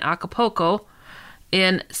Mary in Acapulco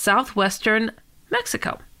in southwestern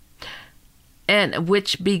Mexico, and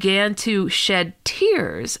which began to shed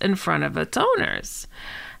tears in front of its owners.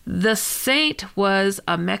 The saint was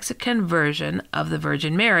a Mexican version of the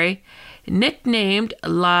Virgin Mary, nicknamed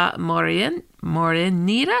La Morenita,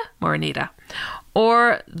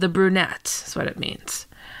 or the brunette, is what it means.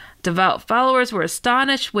 Devout followers were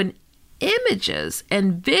astonished when images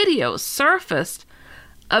and videos surfaced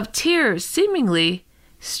of tears seemingly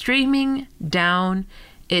streaming down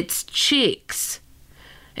its cheeks.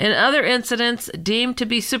 In other incidents deemed to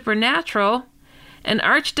be supernatural, An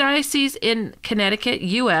archdiocese in Connecticut,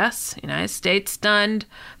 U.S., United States, stunned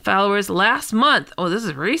followers last month. Oh, this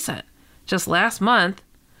is recent. Just last month,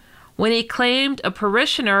 when he claimed a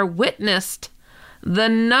parishioner witnessed the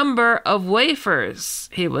number of wafers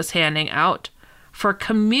he was handing out for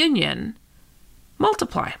communion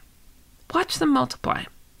multiply. Watch them multiply.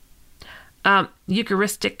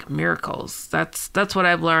 Eucharistic miracles. That's what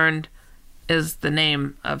I've learned is the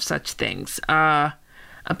name of such things.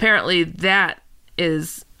 Apparently that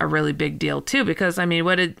is a really big deal too, because I mean,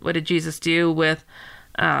 what did Jesus do with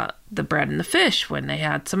the bread and the fish when they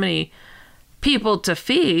had so many people to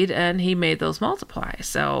feed, and he made those multiply?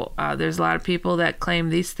 So there's a lot of people that claim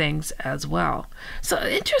these things as well. So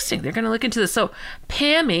interesting. They're going to look into this. So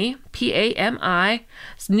PAMI,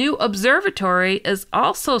 P-A-M-I's new observatory is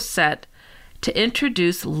also set to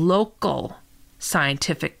introduce local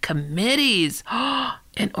scientific committees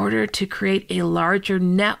in order to create a larger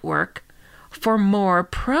network for more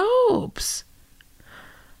probes.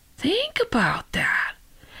 Think about that.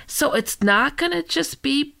 So it's not going to just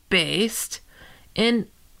be based in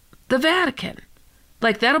the Vatican.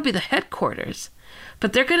 Like, that'll be the headquarters.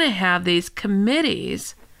 But they're going to have these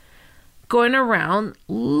committees going around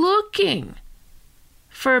looking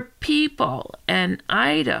for people and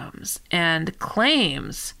items and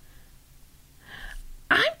claims.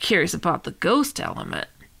 I'm curious about the ghost element.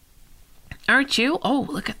 Aren't you? Oh,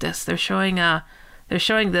 look at this. They're showing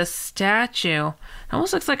this statue. It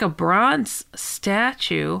almost looks like a bronze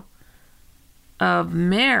statue of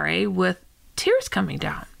Mary with tears coming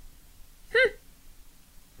down.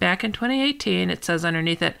 Back in 2018, it says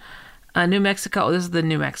underneath it, New Mexico, this is the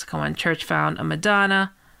New Mexico one, church found a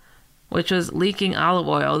Madonna, which was leaking olive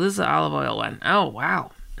oil. This is the olive oil one. Oh,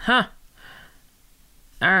 wow. Huh.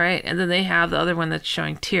 All right. And then they have the other one that's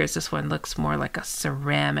showing tears. This one looks more like a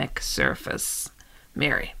ceramic surface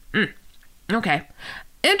Mary. Okay.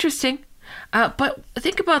 Interesting. But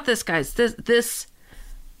think about this, guys. This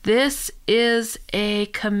is a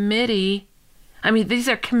committee. I mean, these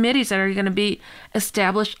are committees that are going to be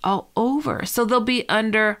established all over. So they'll be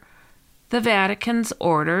under the Vatican's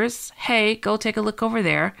orders. Hey, go take a look over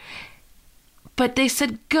there. But they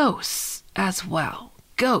said ghosts as well.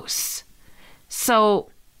 Ghosts. So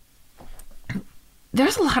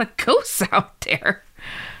there's a lot of ghosts out there.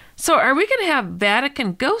 So are we going to have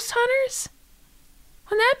Vatican ghost hunters?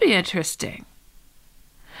 Wouldn't that be interesting?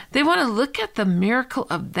 They want to look at the miracle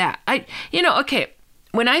of that. Okay,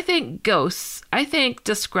 when I think ghosts, I think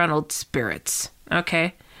disgruntled spirits,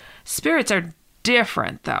 okay? Spirits are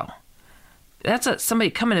different, though. That's somebody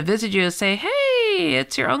coming to visit you and say, hey,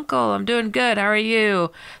 it's your uncle, I'm doing good, how are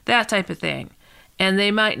you? That type of thing. And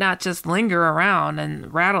they might not just linger around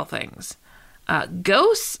and rattle things.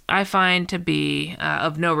 Ghosts, I find to be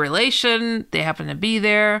of no relation. They happen to be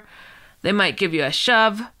there. They might give you a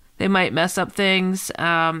shove. They might mess up things.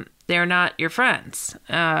 They're not your friends.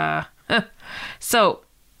 So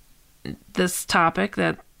this topic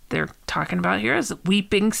that they're talking about here is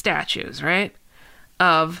weeping statues, right?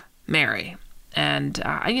 Of Mary. And,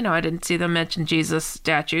 I didn't see them mention Jesus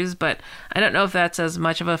statues, but I don't know if that's as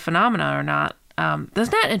much of a phenomenon or not.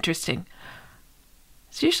 That's not interesting.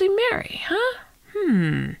 It's usually Mary, huh?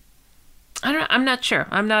 I'm not sure.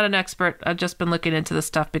 I'm not an expert. I've just been looking into this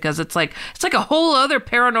stuff because it's like a whole other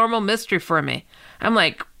paranormal mystery for me. I'm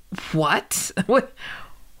like, what?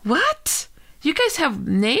 What? You guys have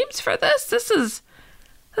names for this? This is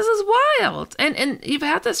wild. And you've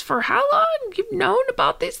had this for how long? You've known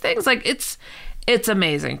about these things? Like, it's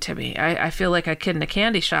amazing to me. I feel like a kid in a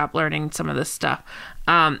candy shop learning some of this stuff.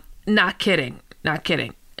 Not kidding.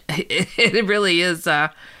 It really is.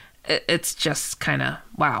 It's just kind of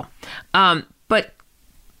wow. But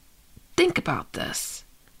think about this.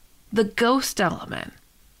 The ghost element.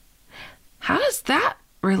 How does that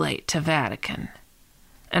relate to Vatican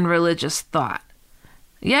and religious thought?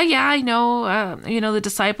 Yeah, I know. The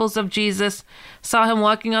disciples of Jesus saw him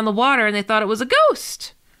walking on the water and they thought it was a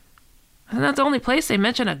ghost. Isn't that the only place they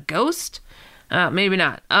mention a ghost? Maybe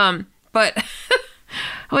not. But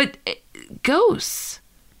ghosts.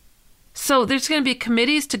 So there's going to be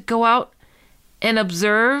committees to go out and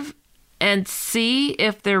observe and see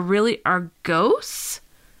if there really are ghosts?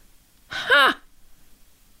 Huh.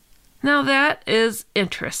 Now that is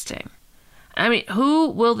interesting. I mean, who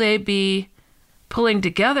will they be pulling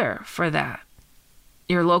together for that?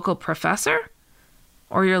 Your local professor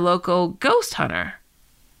or your local ghost hunter?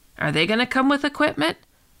 Are they going to come with equipment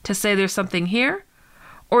to say there's something here?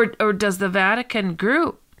 Or does the Vatican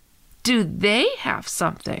group, do they have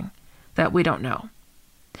something that we don't know?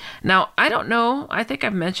 Now, I don't know. I think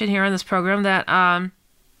I've mentioned here on this program that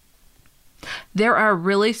there are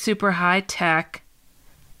really super high-tech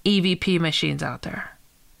EVP machines out there.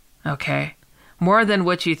 Okay? More than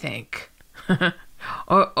what you think.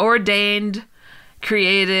 Ordained,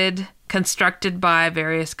 created, constructed by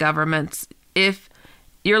various governments. If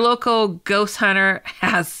your local ghost hunter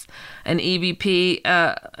has an EVP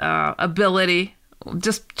ability,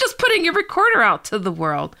 just putting your recorder out to the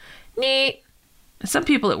world. Neat. Some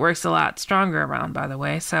people it works a lot stronger around, by the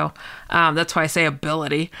way. So that's why I say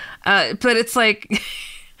ability. But it's like,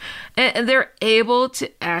 and they're able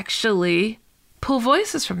to actually pull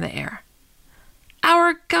voices from the air.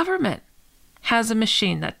 Our government has a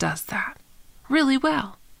machine that does that really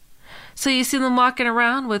well. So you see them walking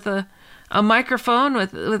around with a microphone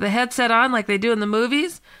with a headset on like they do in the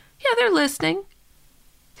movies. Yeah, they're listening.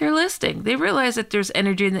 They're listening. They realize that there's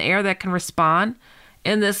energy in the air that can respond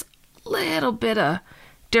in this little bit of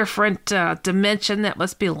different dimension that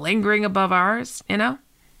must be lingering above ours, you know?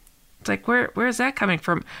 It's like, where is that coming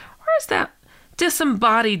from? Where's that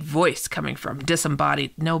disembodied voice coming from?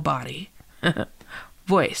 Disembodied, no body.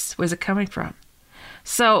 Voice. Where's it coming from?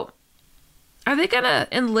 So, are they going to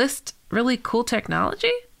enlist really cool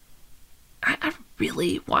technology? I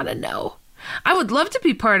really want to know. I would love to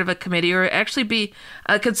be part of a committee or actually be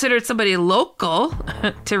considered somebody local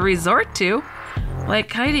to resort to.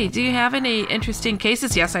 Like, Heidi, do you have any interesting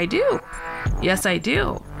cases? Yes, I do. Yes, I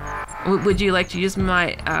do. Would you like to use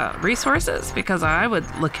my resources? Because I would.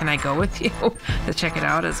 Look, can I go with you to check it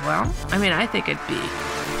out as well? I mean, I think it'd be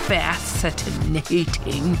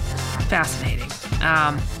fascinating.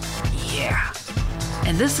 Yeah.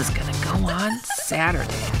 And this is going to go on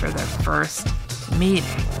Saturday for the first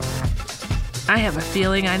meeting. I have a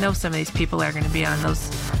feeling I know some of these people are going to be on those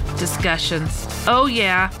discussions. Oh,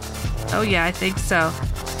 yeah, I think so.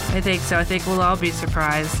 I think we'll all be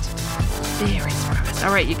surprised. Very surprised.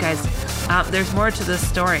 All right, you guys, there's more to this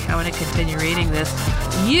story. I want to continue reading this.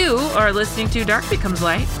 You are listening to Dark Becomes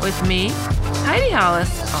Light with me, Heidi Hollis,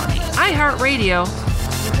 on the iHeartRadio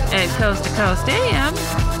and Coast to Coast AM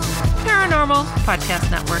Paranormal Podcast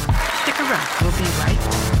Network. Stick around. We'll be right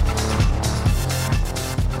back.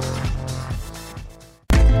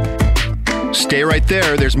 Stay right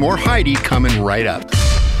there. There's more Heidi coming right up.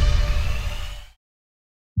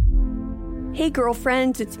 Hey,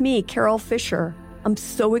 girlfriends, it's me, Carol Fisher. I'm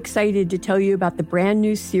so excited to tell you about the brand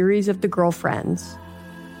new series of The Girlfriends.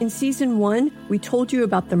 In Season 1, we told you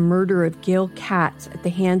about the murder of Gail Katz at the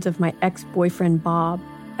hands of my ex-boyfriend, Bob.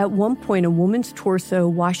 At one point, a woman's torso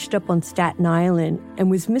washed up on Staten Island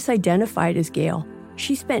and was misidentified as Gail.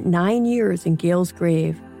 She spent 9 years in Gail's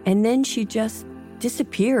grave, and then she just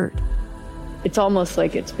disappeared. It's almost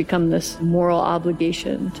like it's become this moral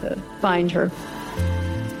obligation to find her.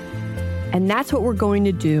 And that's what we're going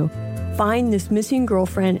to do. Find this missing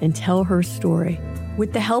girlfriend and tell her story.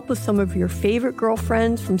 With the help of some of your favorite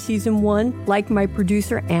girlfriends from Season 1, like my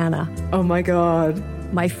producer, Anna. Oh my God.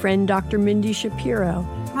 My friend, Dr. Mindy Shapiro.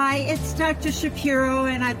 Hi, it's Dr. Shapiro,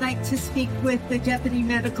 and I'd like to speak with the Deputy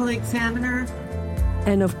Medical Examiner.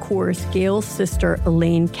 And of course, Gail's sister,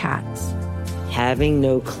 Elaine Katz. Having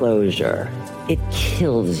no closure, it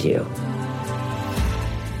kills you.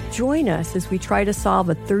 Join us as we try to solve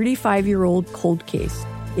a 35-year-old cold case.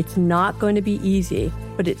 It's not going to be easy,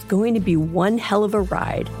 but it's going to be one hell of a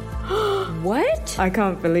ride. What? I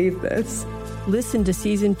can't believe this. Listen to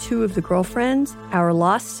Season 2 of The Girlfriends, Our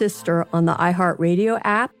Lost Sister on the iHeartRadio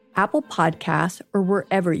app, Apple Podcasts, or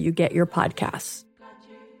wherever you get your podcasts.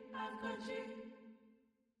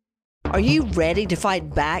 Are you ready to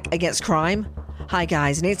fight back against crime? Hi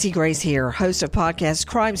guys, Nancy Grace here, host of podcast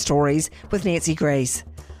Crime Stories with Nancy Grace.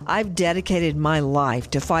 I've dedicated my life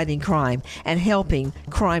to fighting crime and helping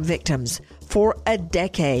crime victims. For a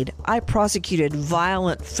decade, I prosecuted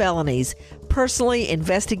violent felonies, personally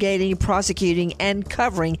investigating, prosecuting, and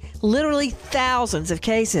covering literally thousands of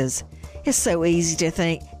cases. It's so easy to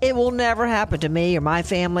think it will never happen to me or my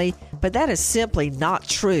family, but that is simply not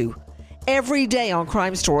true. Every day on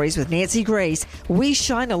Crime Stories with Nancy Grace, we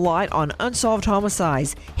shine a light on unsolved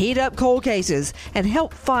homicides, heat up cold cases, and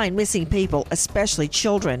help find missing people, especially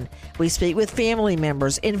children. We speak with family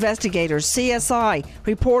members, investigators, CSI,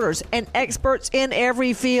 reporters, and experts in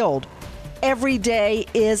every field. Every day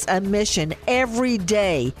is a mission. Every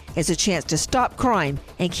day is a chance to stop crime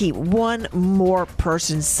and keep one more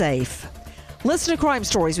person safe. Listen to Crime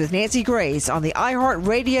Stories with Nancy Grace on the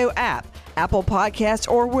iHeartRadio app, Apple Podcasts,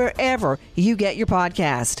 or wherever you get your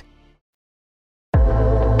podcast.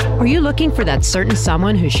 Are you looking for that certain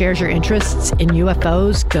someone who shares your interests in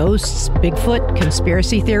UFOs, ghosts, Bigfoot,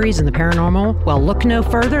 conspiracy theories, and the paranormal? Well, look no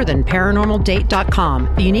further than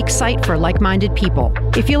ParanormalDate.com, the unique site for like-minded people.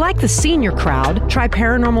 If you like the senior crowd, try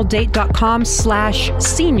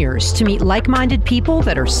ParanormalDate.com/seniors to meet like-minded people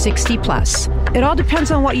that are 60 plus. It all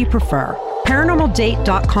depends on what you prefer.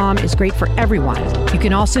 ParanormalDate.com is great for everyone. You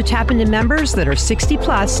can also tap into members that are 60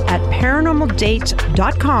 plus at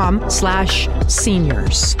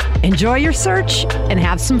ParanormalDate.com/seniors. Enjoy your search and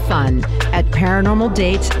have some fun at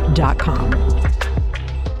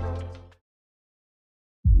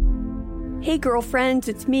ParanormalDate.com. Hey, girlfriends,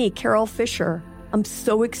 it's me, Carol Fisher. I'm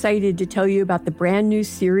so excited to tell you about the brand new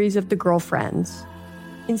series of The Girlfriends.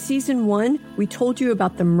 In Season 1, we told you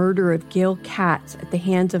about the murder of Gail Katz at the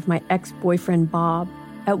hands of my ex-boyfriend, Bob.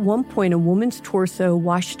 At one point, a woman's torso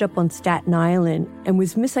washed up on Staten Island and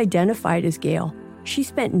was misidentified as Gail. She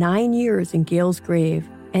spent 9 years in Gail's grave,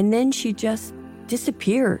 and then she just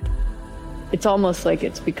disappeared. It's almost like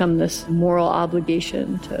it's become this moral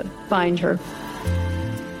obligation to find her.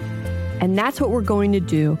 And that's what we're going to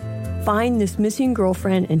do. Find this missing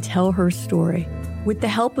girlfriend and tell her story. With the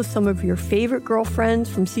help of some of your favorite girlfriends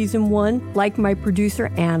from Season 1, like my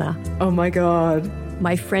producer, Anna. Oh my God.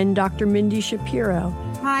 My friend, Dr. Mindy Shapiro.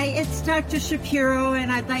 Hi, it's Dr. Shapiro,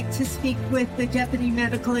 and I'd like to speak with the Deputy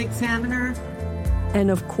Medical Examiner.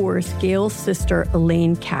 And of course, Gail's sister,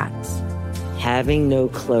 Elaine Katz. Having no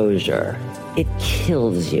closure, it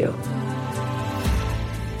kills you.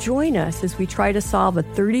 Join us as we try to solve a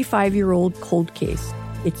 35-year-old cold case.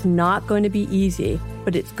 It's not going to be easy,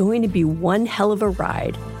 but it's going to be one hell of a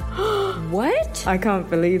ride. What? I can't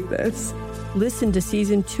believe this. Listen to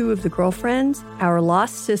Season 2 of The Girlfriends, Our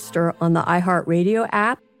Lost Sister on the iHeartRadio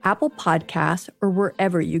app, Apple Podcasts, or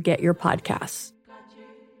wherever you get your podcasts.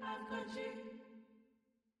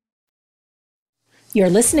 You're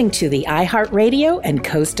listening to the iHeartRadio and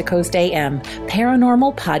Coast to Coast AM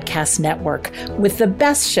Paranormal Podcast Network with the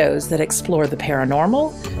best shows that explore the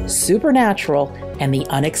paranormal, supernatural, and the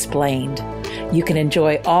unexplained. You can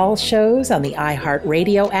enjoy all shows on the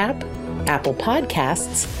iHeartRadio app, Apple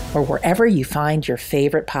Podcasts, or wherever you find your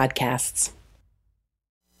favorite podcasts.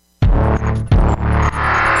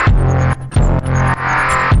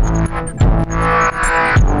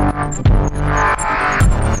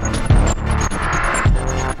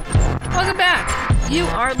 Welcome back. You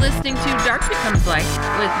are listening to Dark Becomes Light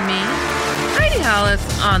with me, Heidi Hollis,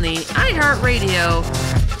 on the iHeartRadio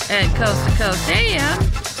and Coast to Coast AM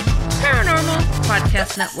Paranormal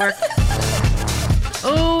Podcast Network.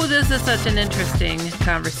 Oh, this is such an interesting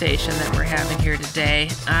conversation that we're having here today.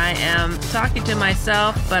 I am talking to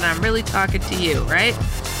myself, but I'm really talking to you, right?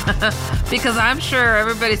 Because I'm sure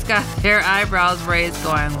everybody's got their eyebrows raised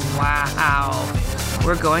going, wow,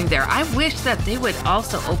 we're going there. I wish that they would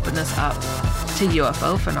also open this up to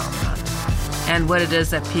UFO phenomenon and what it is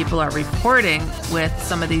that people are reporting with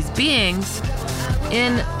some of these beings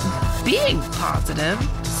in being positive,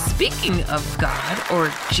 speaking of God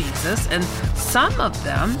or Jesus, and some of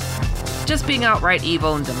them just being outright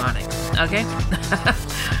evil and demonic, okay?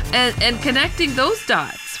 and connecting those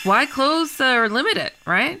dots. Why close or limit it,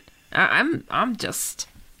 right? I'm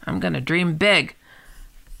gonna dream big.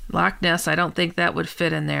 Loch Ness, I don't think that would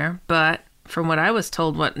fit in there, but from what I was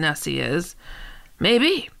told what Nessie is,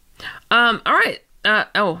 maybe. All right.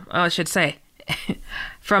 I should say,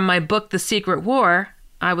 from my book, The Secret War,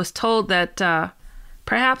 I was told that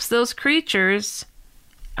perhaps those creatures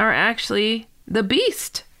are actually the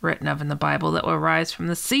beast written of in the Bible that will rise from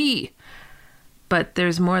the sea. But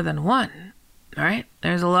there's more than one, all right?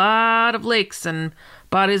 There's a lot of lakes and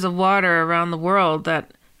bodies of water around the world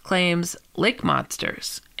that claims lake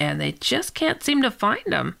monsters, and they just can't seem to find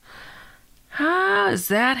them. How does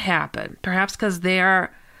that happen? Perhaps because they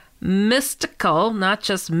are mystical, not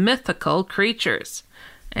just mythical creatures,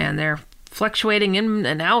 and they're fluctuating in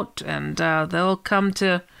and out, and they'll come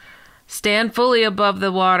to stand fully above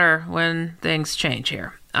the water when things change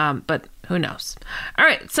here. But who knows? All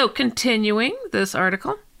right, so continuing this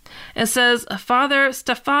article, it says, Father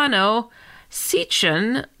Stefano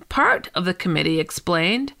Sechin, part of the committee,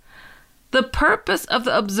 explained, the purpose of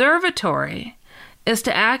the observatory is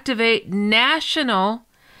to activate national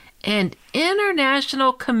and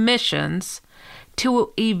international commissions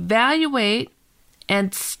to evaluate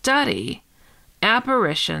and study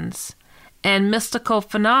apparitions and mystical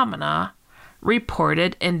phenomena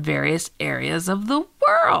reported in various areas of the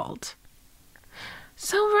world.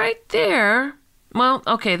 So right there, well,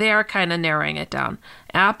 okay, they are kind of narrowing it down.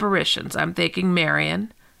 Apparitions, I'm thinking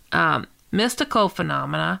Marian. Mystical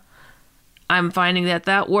phenomena, I'm finding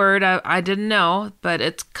that word, I didn't know, but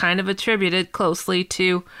it's kind of attributed closely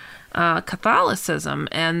to Catholicism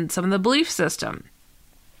and some of the belief system.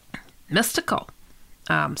 Mystical,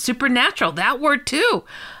 supernatural, that word too.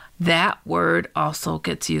 That word also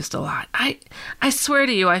gets used a lot. I swear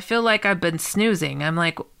to you, I feel like I've been snoozing. I'm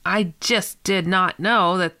like, I just did not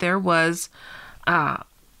know that there was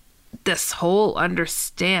this whole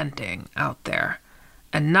understanding out there,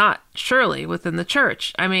 and not surely within the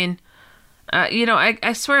church. I mean,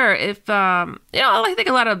 I swear, if, I think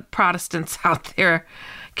a lot of Protestants out there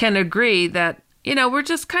can agree that, we're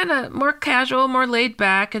just kind of more casual, more laid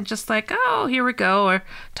back, and just like, oh, here we go. Or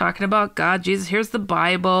talking about God, Jesus, here's the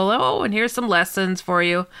Bible. Oh, and here's some lessons for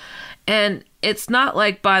you. And it's not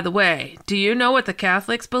like, by the way, do you know what the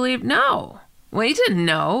Catholics believe? No, we didn't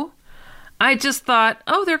know. I just thought,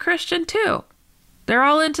 oh, they're Christian too. They're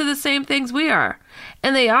all into the same things we are.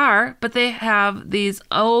 And they are, but they have these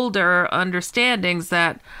older understandings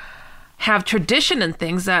that have tradition and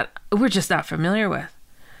things that we're just not familiar with.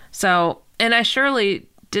 So, and I surely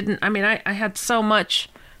didn't, I had so much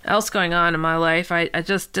else going on in my life. I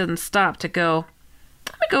just didn't stop to go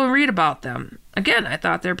and read about them. Again, I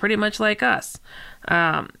thought they're pretty much like us.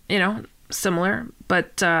 Similar,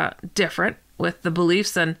 but different with the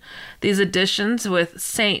beliefs and these additions with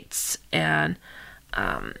saints and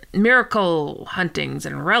miracle huntings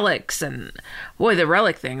and relics. And boy, the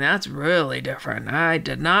relic thing, that's really different. I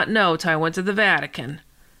did not know till I went to the Vatican.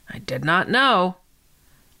 I did not know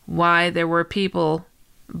why there were people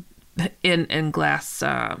in glass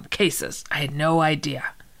cases. I had no idea.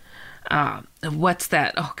 What's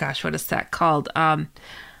that? Oh gosh, what is that called?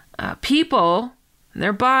 People,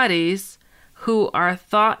 their bodies, who are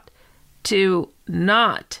thought to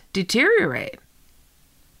not deteriorate.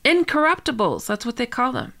 Incorruptibles, that's what they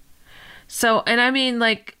call them. So, and I mean,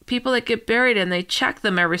 like, people that get buried and they check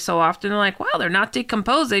them every so often, they're like, wow, they're not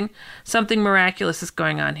decomposing. Something miraculous is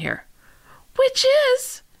going on here. Which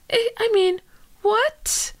is,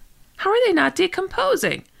 what? How are they not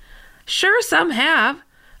decomposing? Sure, some have.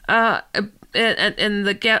 In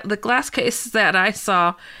the glass cases that I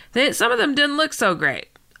saw, some of them didn't look so great.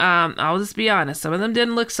 I'll just be honest. Some of them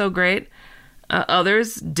didn't look so great.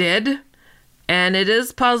 Others did. And it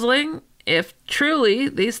is puzzling if truly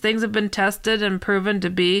these things have been tested and proven to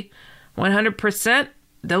be 100%.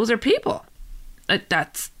 Those are people.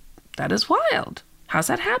 That is wild. How's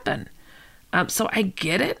that happen? So I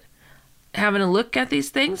get it. Having a look at these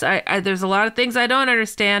things, there's a lot of things I don't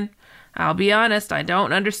understand. I'll be honest, I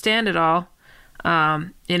don't understand it all.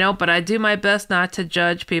 But I do my best not to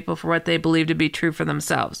judge people for what they believe to be true for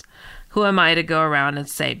themselves. Who am I to go around and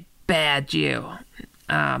say, bad you?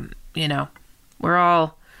 We're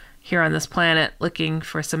all here on this planet looking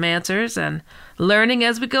for some answers and learning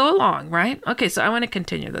as we go along, right? Okay, so I want to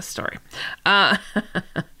continue this story.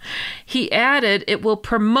 He added, it will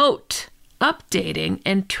promote updating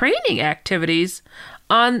and training activities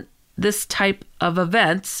on this type of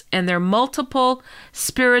events and their multiple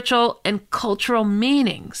spiritual and cultural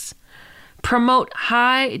meanings, promote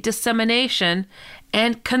high dissemination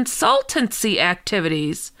and consultancy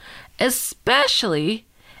activities, especially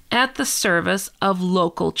at the service of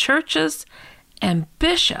local churches and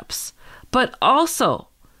bishops, but also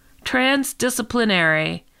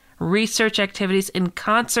transdisciplinary research activities in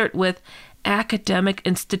concert with academic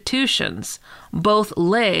institutions, both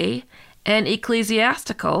lay and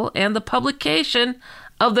ecclesiastical, and the publication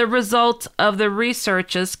of the results of the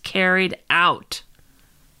researches carried out.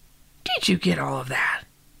 Did you get all of that?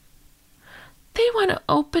 They want to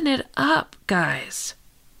open it up, guys.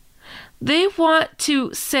 They want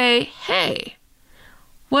to say, hey,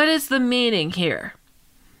 what is the meaning here?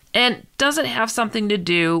 And does it have something to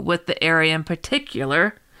do with the area in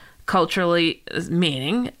particular, culturally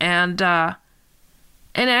meaning, and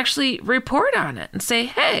actually report on it and say,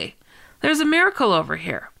 hey, there's a miracle over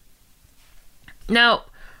here. Now,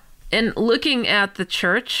 in looking at the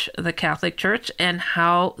church, the Catholic Church, and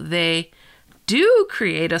how they do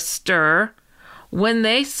create a stir when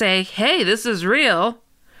they say, hey, this is real,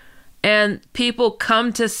 and people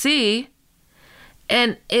come to see,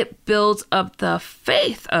 and it builds up the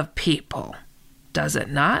faith of people, does it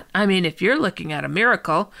not? I mean, if you're looking at a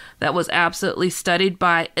miracle that was absolutely studied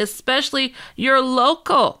by especially your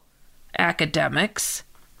local academics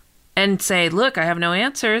and say, look, I have no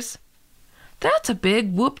answers, that's a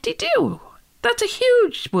big whoop-de-doo. That's a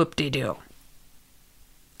huge whoop-de-doo.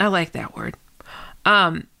 I like that word.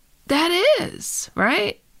 That is,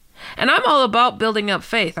 right? And I'm all about building up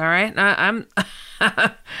faith, all right? I'm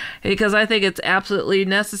because I think it's absolutely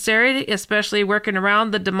necessary, especially working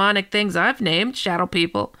around the demonic things I've named, shadow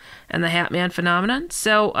people and the Hat Man phenomenon.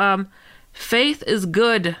 So faith is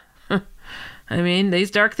good. I mean, these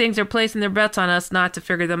dark things are placing their bets on us not to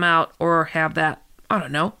figure them out or have that, I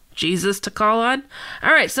don't know, Jesus to call on.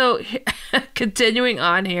 All right, so continuing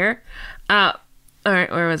on here. All right,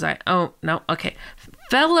 where was I? Oh, no, okay.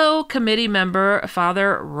 Fellow committee member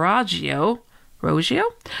Father Roggio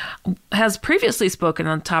has previously spoken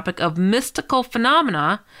on the topic of mystical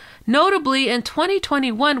phenomena, notably in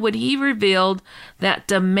 2021 when he revealed that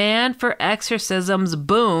demand for exorcisms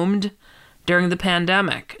boomed during the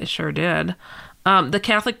pandemic. It sure did. The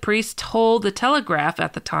Catholic priest told The Telegraph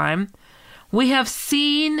at the time, "We have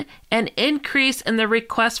seen an increase in the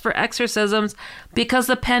request for exorcisms because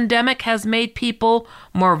the pandemic has made people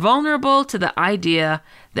more vulnerable to the idea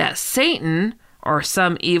that Satan or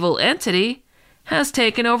some evil entity has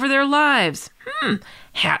taken over their lives."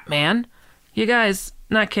 Hat Man. You guys,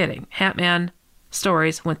 not kidding. Hat Man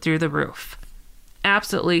stories went through the roof.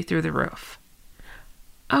 Absolutely through the roof.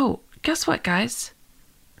 Oh, guess what, guys?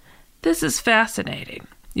 This is fascinating.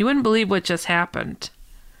 You wouldn't believe what just happened.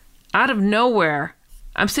 Out of nowhere,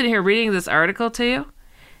 I'm sitting here reading this article to you,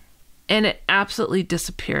 and it absolutely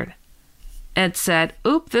disappeared. And said,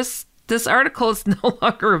 "Oop, this article is no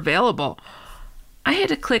longer available." I had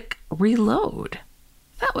to click reload.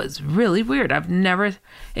 That was really weird.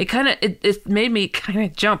 It made me kind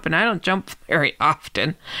of jump, and I don't jump very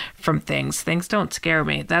often from things. Things don't scare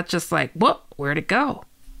me. That's just like, whoop, where'd it go?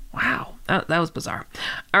 Wow, that was bizarre.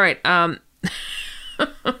 All right,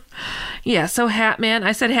 yeah, so Hat Man,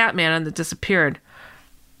 I said Hat Man and it disappeared.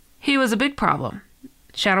 He was a big problem.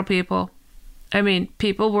 Shadow people. I mean,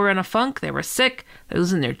 people were in a funk. They were sick. They're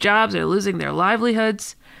losing their jobs. They're losing their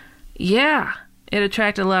livelihoods. Yeah, it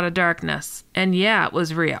attracted a lot of darkness. And yeah, it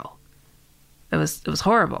was real. It was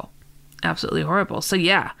horrible. Absolutely horrible. So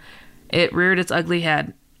yeah, it reared its ugly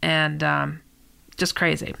head and just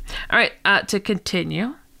crazy. All right, to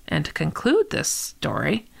continue and to conclude this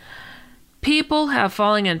story, people have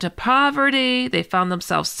fallen into poverty. They found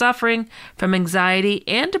themselves suffering from anxiety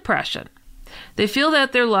and depression. They feel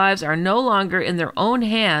that their lives are no longer in their own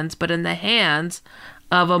hands, but in the hands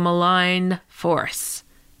of a malign force.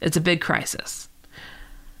 It's a big crisis.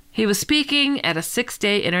 He was speaking at a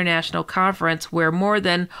 6-day international conference where more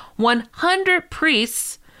than 100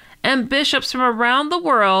 priests and bishops from around the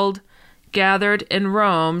world gathered in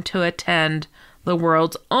Rome to attend the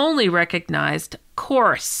world's only recognized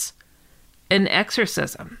course in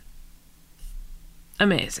exorcism.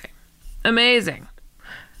 Amazing. Amazing.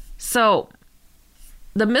 So,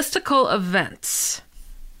 the mystical events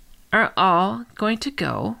are all going to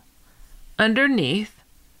go underneath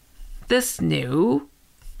this new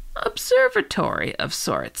observatory of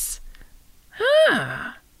sorts.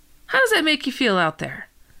 How does that make you feel out there?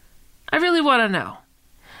 I really want to know.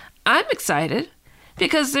 I'm excited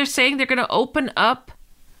because they're saying they're going to open up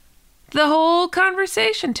the whole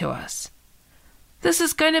conversation to us. This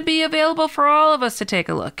is going to be available for all of us to take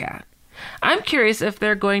a look at. I'm curious if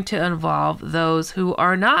they're going to involve those who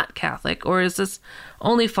are not Catholic, or does this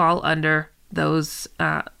only fall under those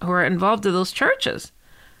who are involved in those churches?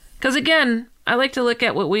 Because again, I like to look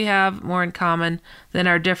at what we have more in common than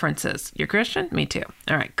our differences. You're Christian? Me too.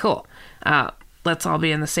 All right, cool. Let's all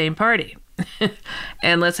be in the same party.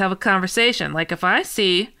 And let's have a conversation. Like if I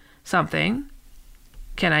see something,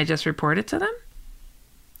 can I just report it to them?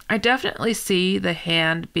 I definitely see the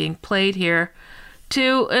hand being played here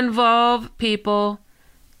to involve people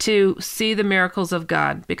to see the miracles of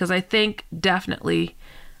God, because I think definitely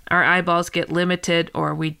our eyeballs get limited,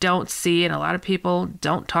 or we don't see, and a lot of people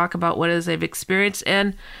don't talk about what it is they've experienced,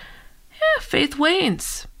 and faith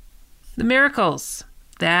wanes. The miracles,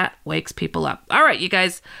 that wakes people up. All right, you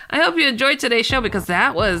guys, I hope you enjoyed today's show, because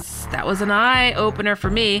that was an eye-opener for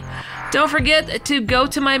me. Don't forget to go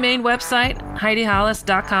to my main website,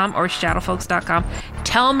 HeidiHollis.com or ShadowFolks.com.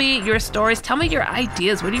 Tell me your stories. Tell me your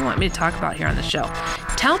ideas. What do you want me to talk about here on the show?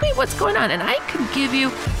 Tell me what's going on, and I can give you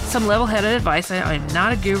some level-headed advice. I'm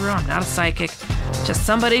not a guru. I'm not a psychic. Just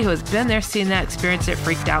somebody who has been there, seen that, experienced it,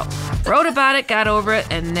 freaked out, wrote about it, got over it,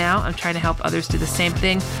 and now I'm trying to help others do the same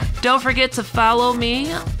thing. Don't forget to follow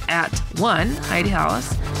me at Heidi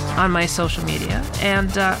Hollis on my social media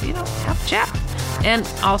and, have a chat. And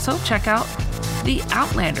also check out the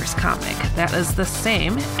Outlanders comic. That is the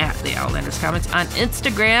same at the Outlanders Comics on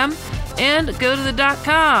Instagram, and go to the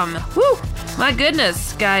 .com. Woo! My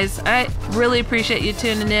goodness, guys, I really appreciate you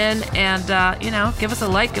tuning in, and, give us a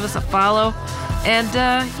like, give us a follow. And,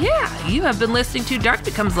 you have been listening to Dark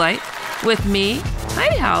Becomes Light with me,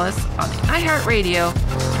 Heidi Hollis, on the iHeartRadio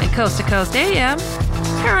and Coast to Coast AM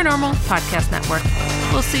Paranormal Podcast Network.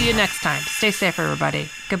 We'll see you next time. Stay safe, everybody.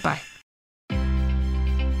 Goodbye.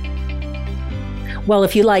 Well,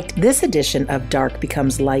 if you liked this edition of Dark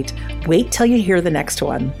Becomes Light, wait till you hear the next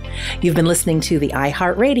one. You've been listening to the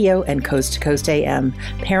iHeartRadio and Coast to Coast AM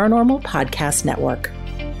Paranormal Podcast Network.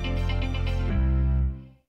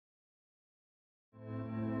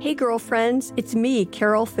 Hey girlfriends, it's me,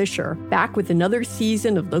 Carol Fisher, back with another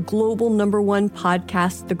season of the global #1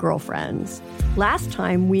 podcast, The Girlfriends. Last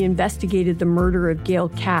time, we investigated the murder of Gail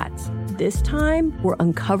Katz. This time, we're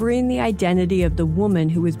uncovering the identity of the woman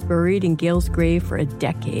who was buried in Gail's grave for a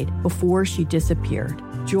decade before she disappeared.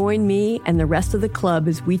 Join me and the rest of the club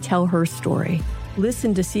as we tell her story.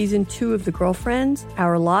 Listen to Season 2 of The Girlfriends,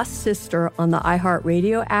 Our Lost Sister on the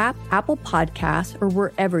iHeartRadio app, Apple Podcasts, or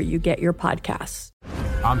wherever you get your podcasts.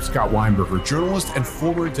 I'm Scott Weinberger, journalist and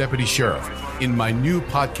former deputy sheriff. In my new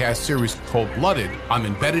podcast series, Cold-Blooded, I'm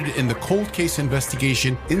embedded in the cold case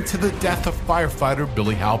investigation into the death of firefighter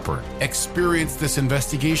Billy Halpern. Experience this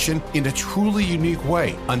investigation in a truly unique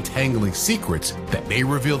way, untangling secrets that may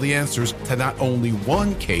reveal the answers to not only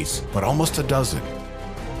one case, but almost a dozen.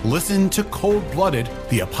 Listen to Cold-Blooded,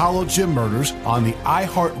 The Apollo Gym Murders on the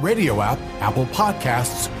iHeartRadio app, Apple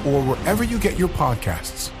Podcasts, or wherever you get your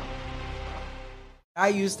podcasts. I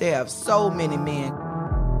used to have so many men.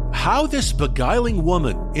 How this beguiling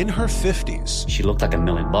woman in her 50s, she looked like $1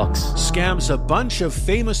 million, scams a bunch of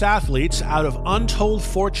famous athletes out of untold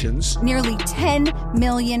fortunes. Nearly $10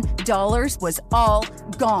 million was all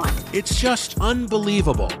gone. It's just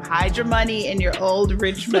unbelievable. Hide your money in your old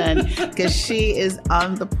rich man, because she is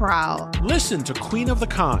on the prowl. Listen to Queen of the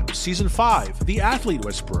Con, Season 5, The Athlete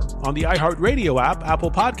Whisperer, on the iHeartRadio app,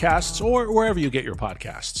 Apple Podcasts, or wherever you get your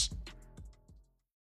podcasts.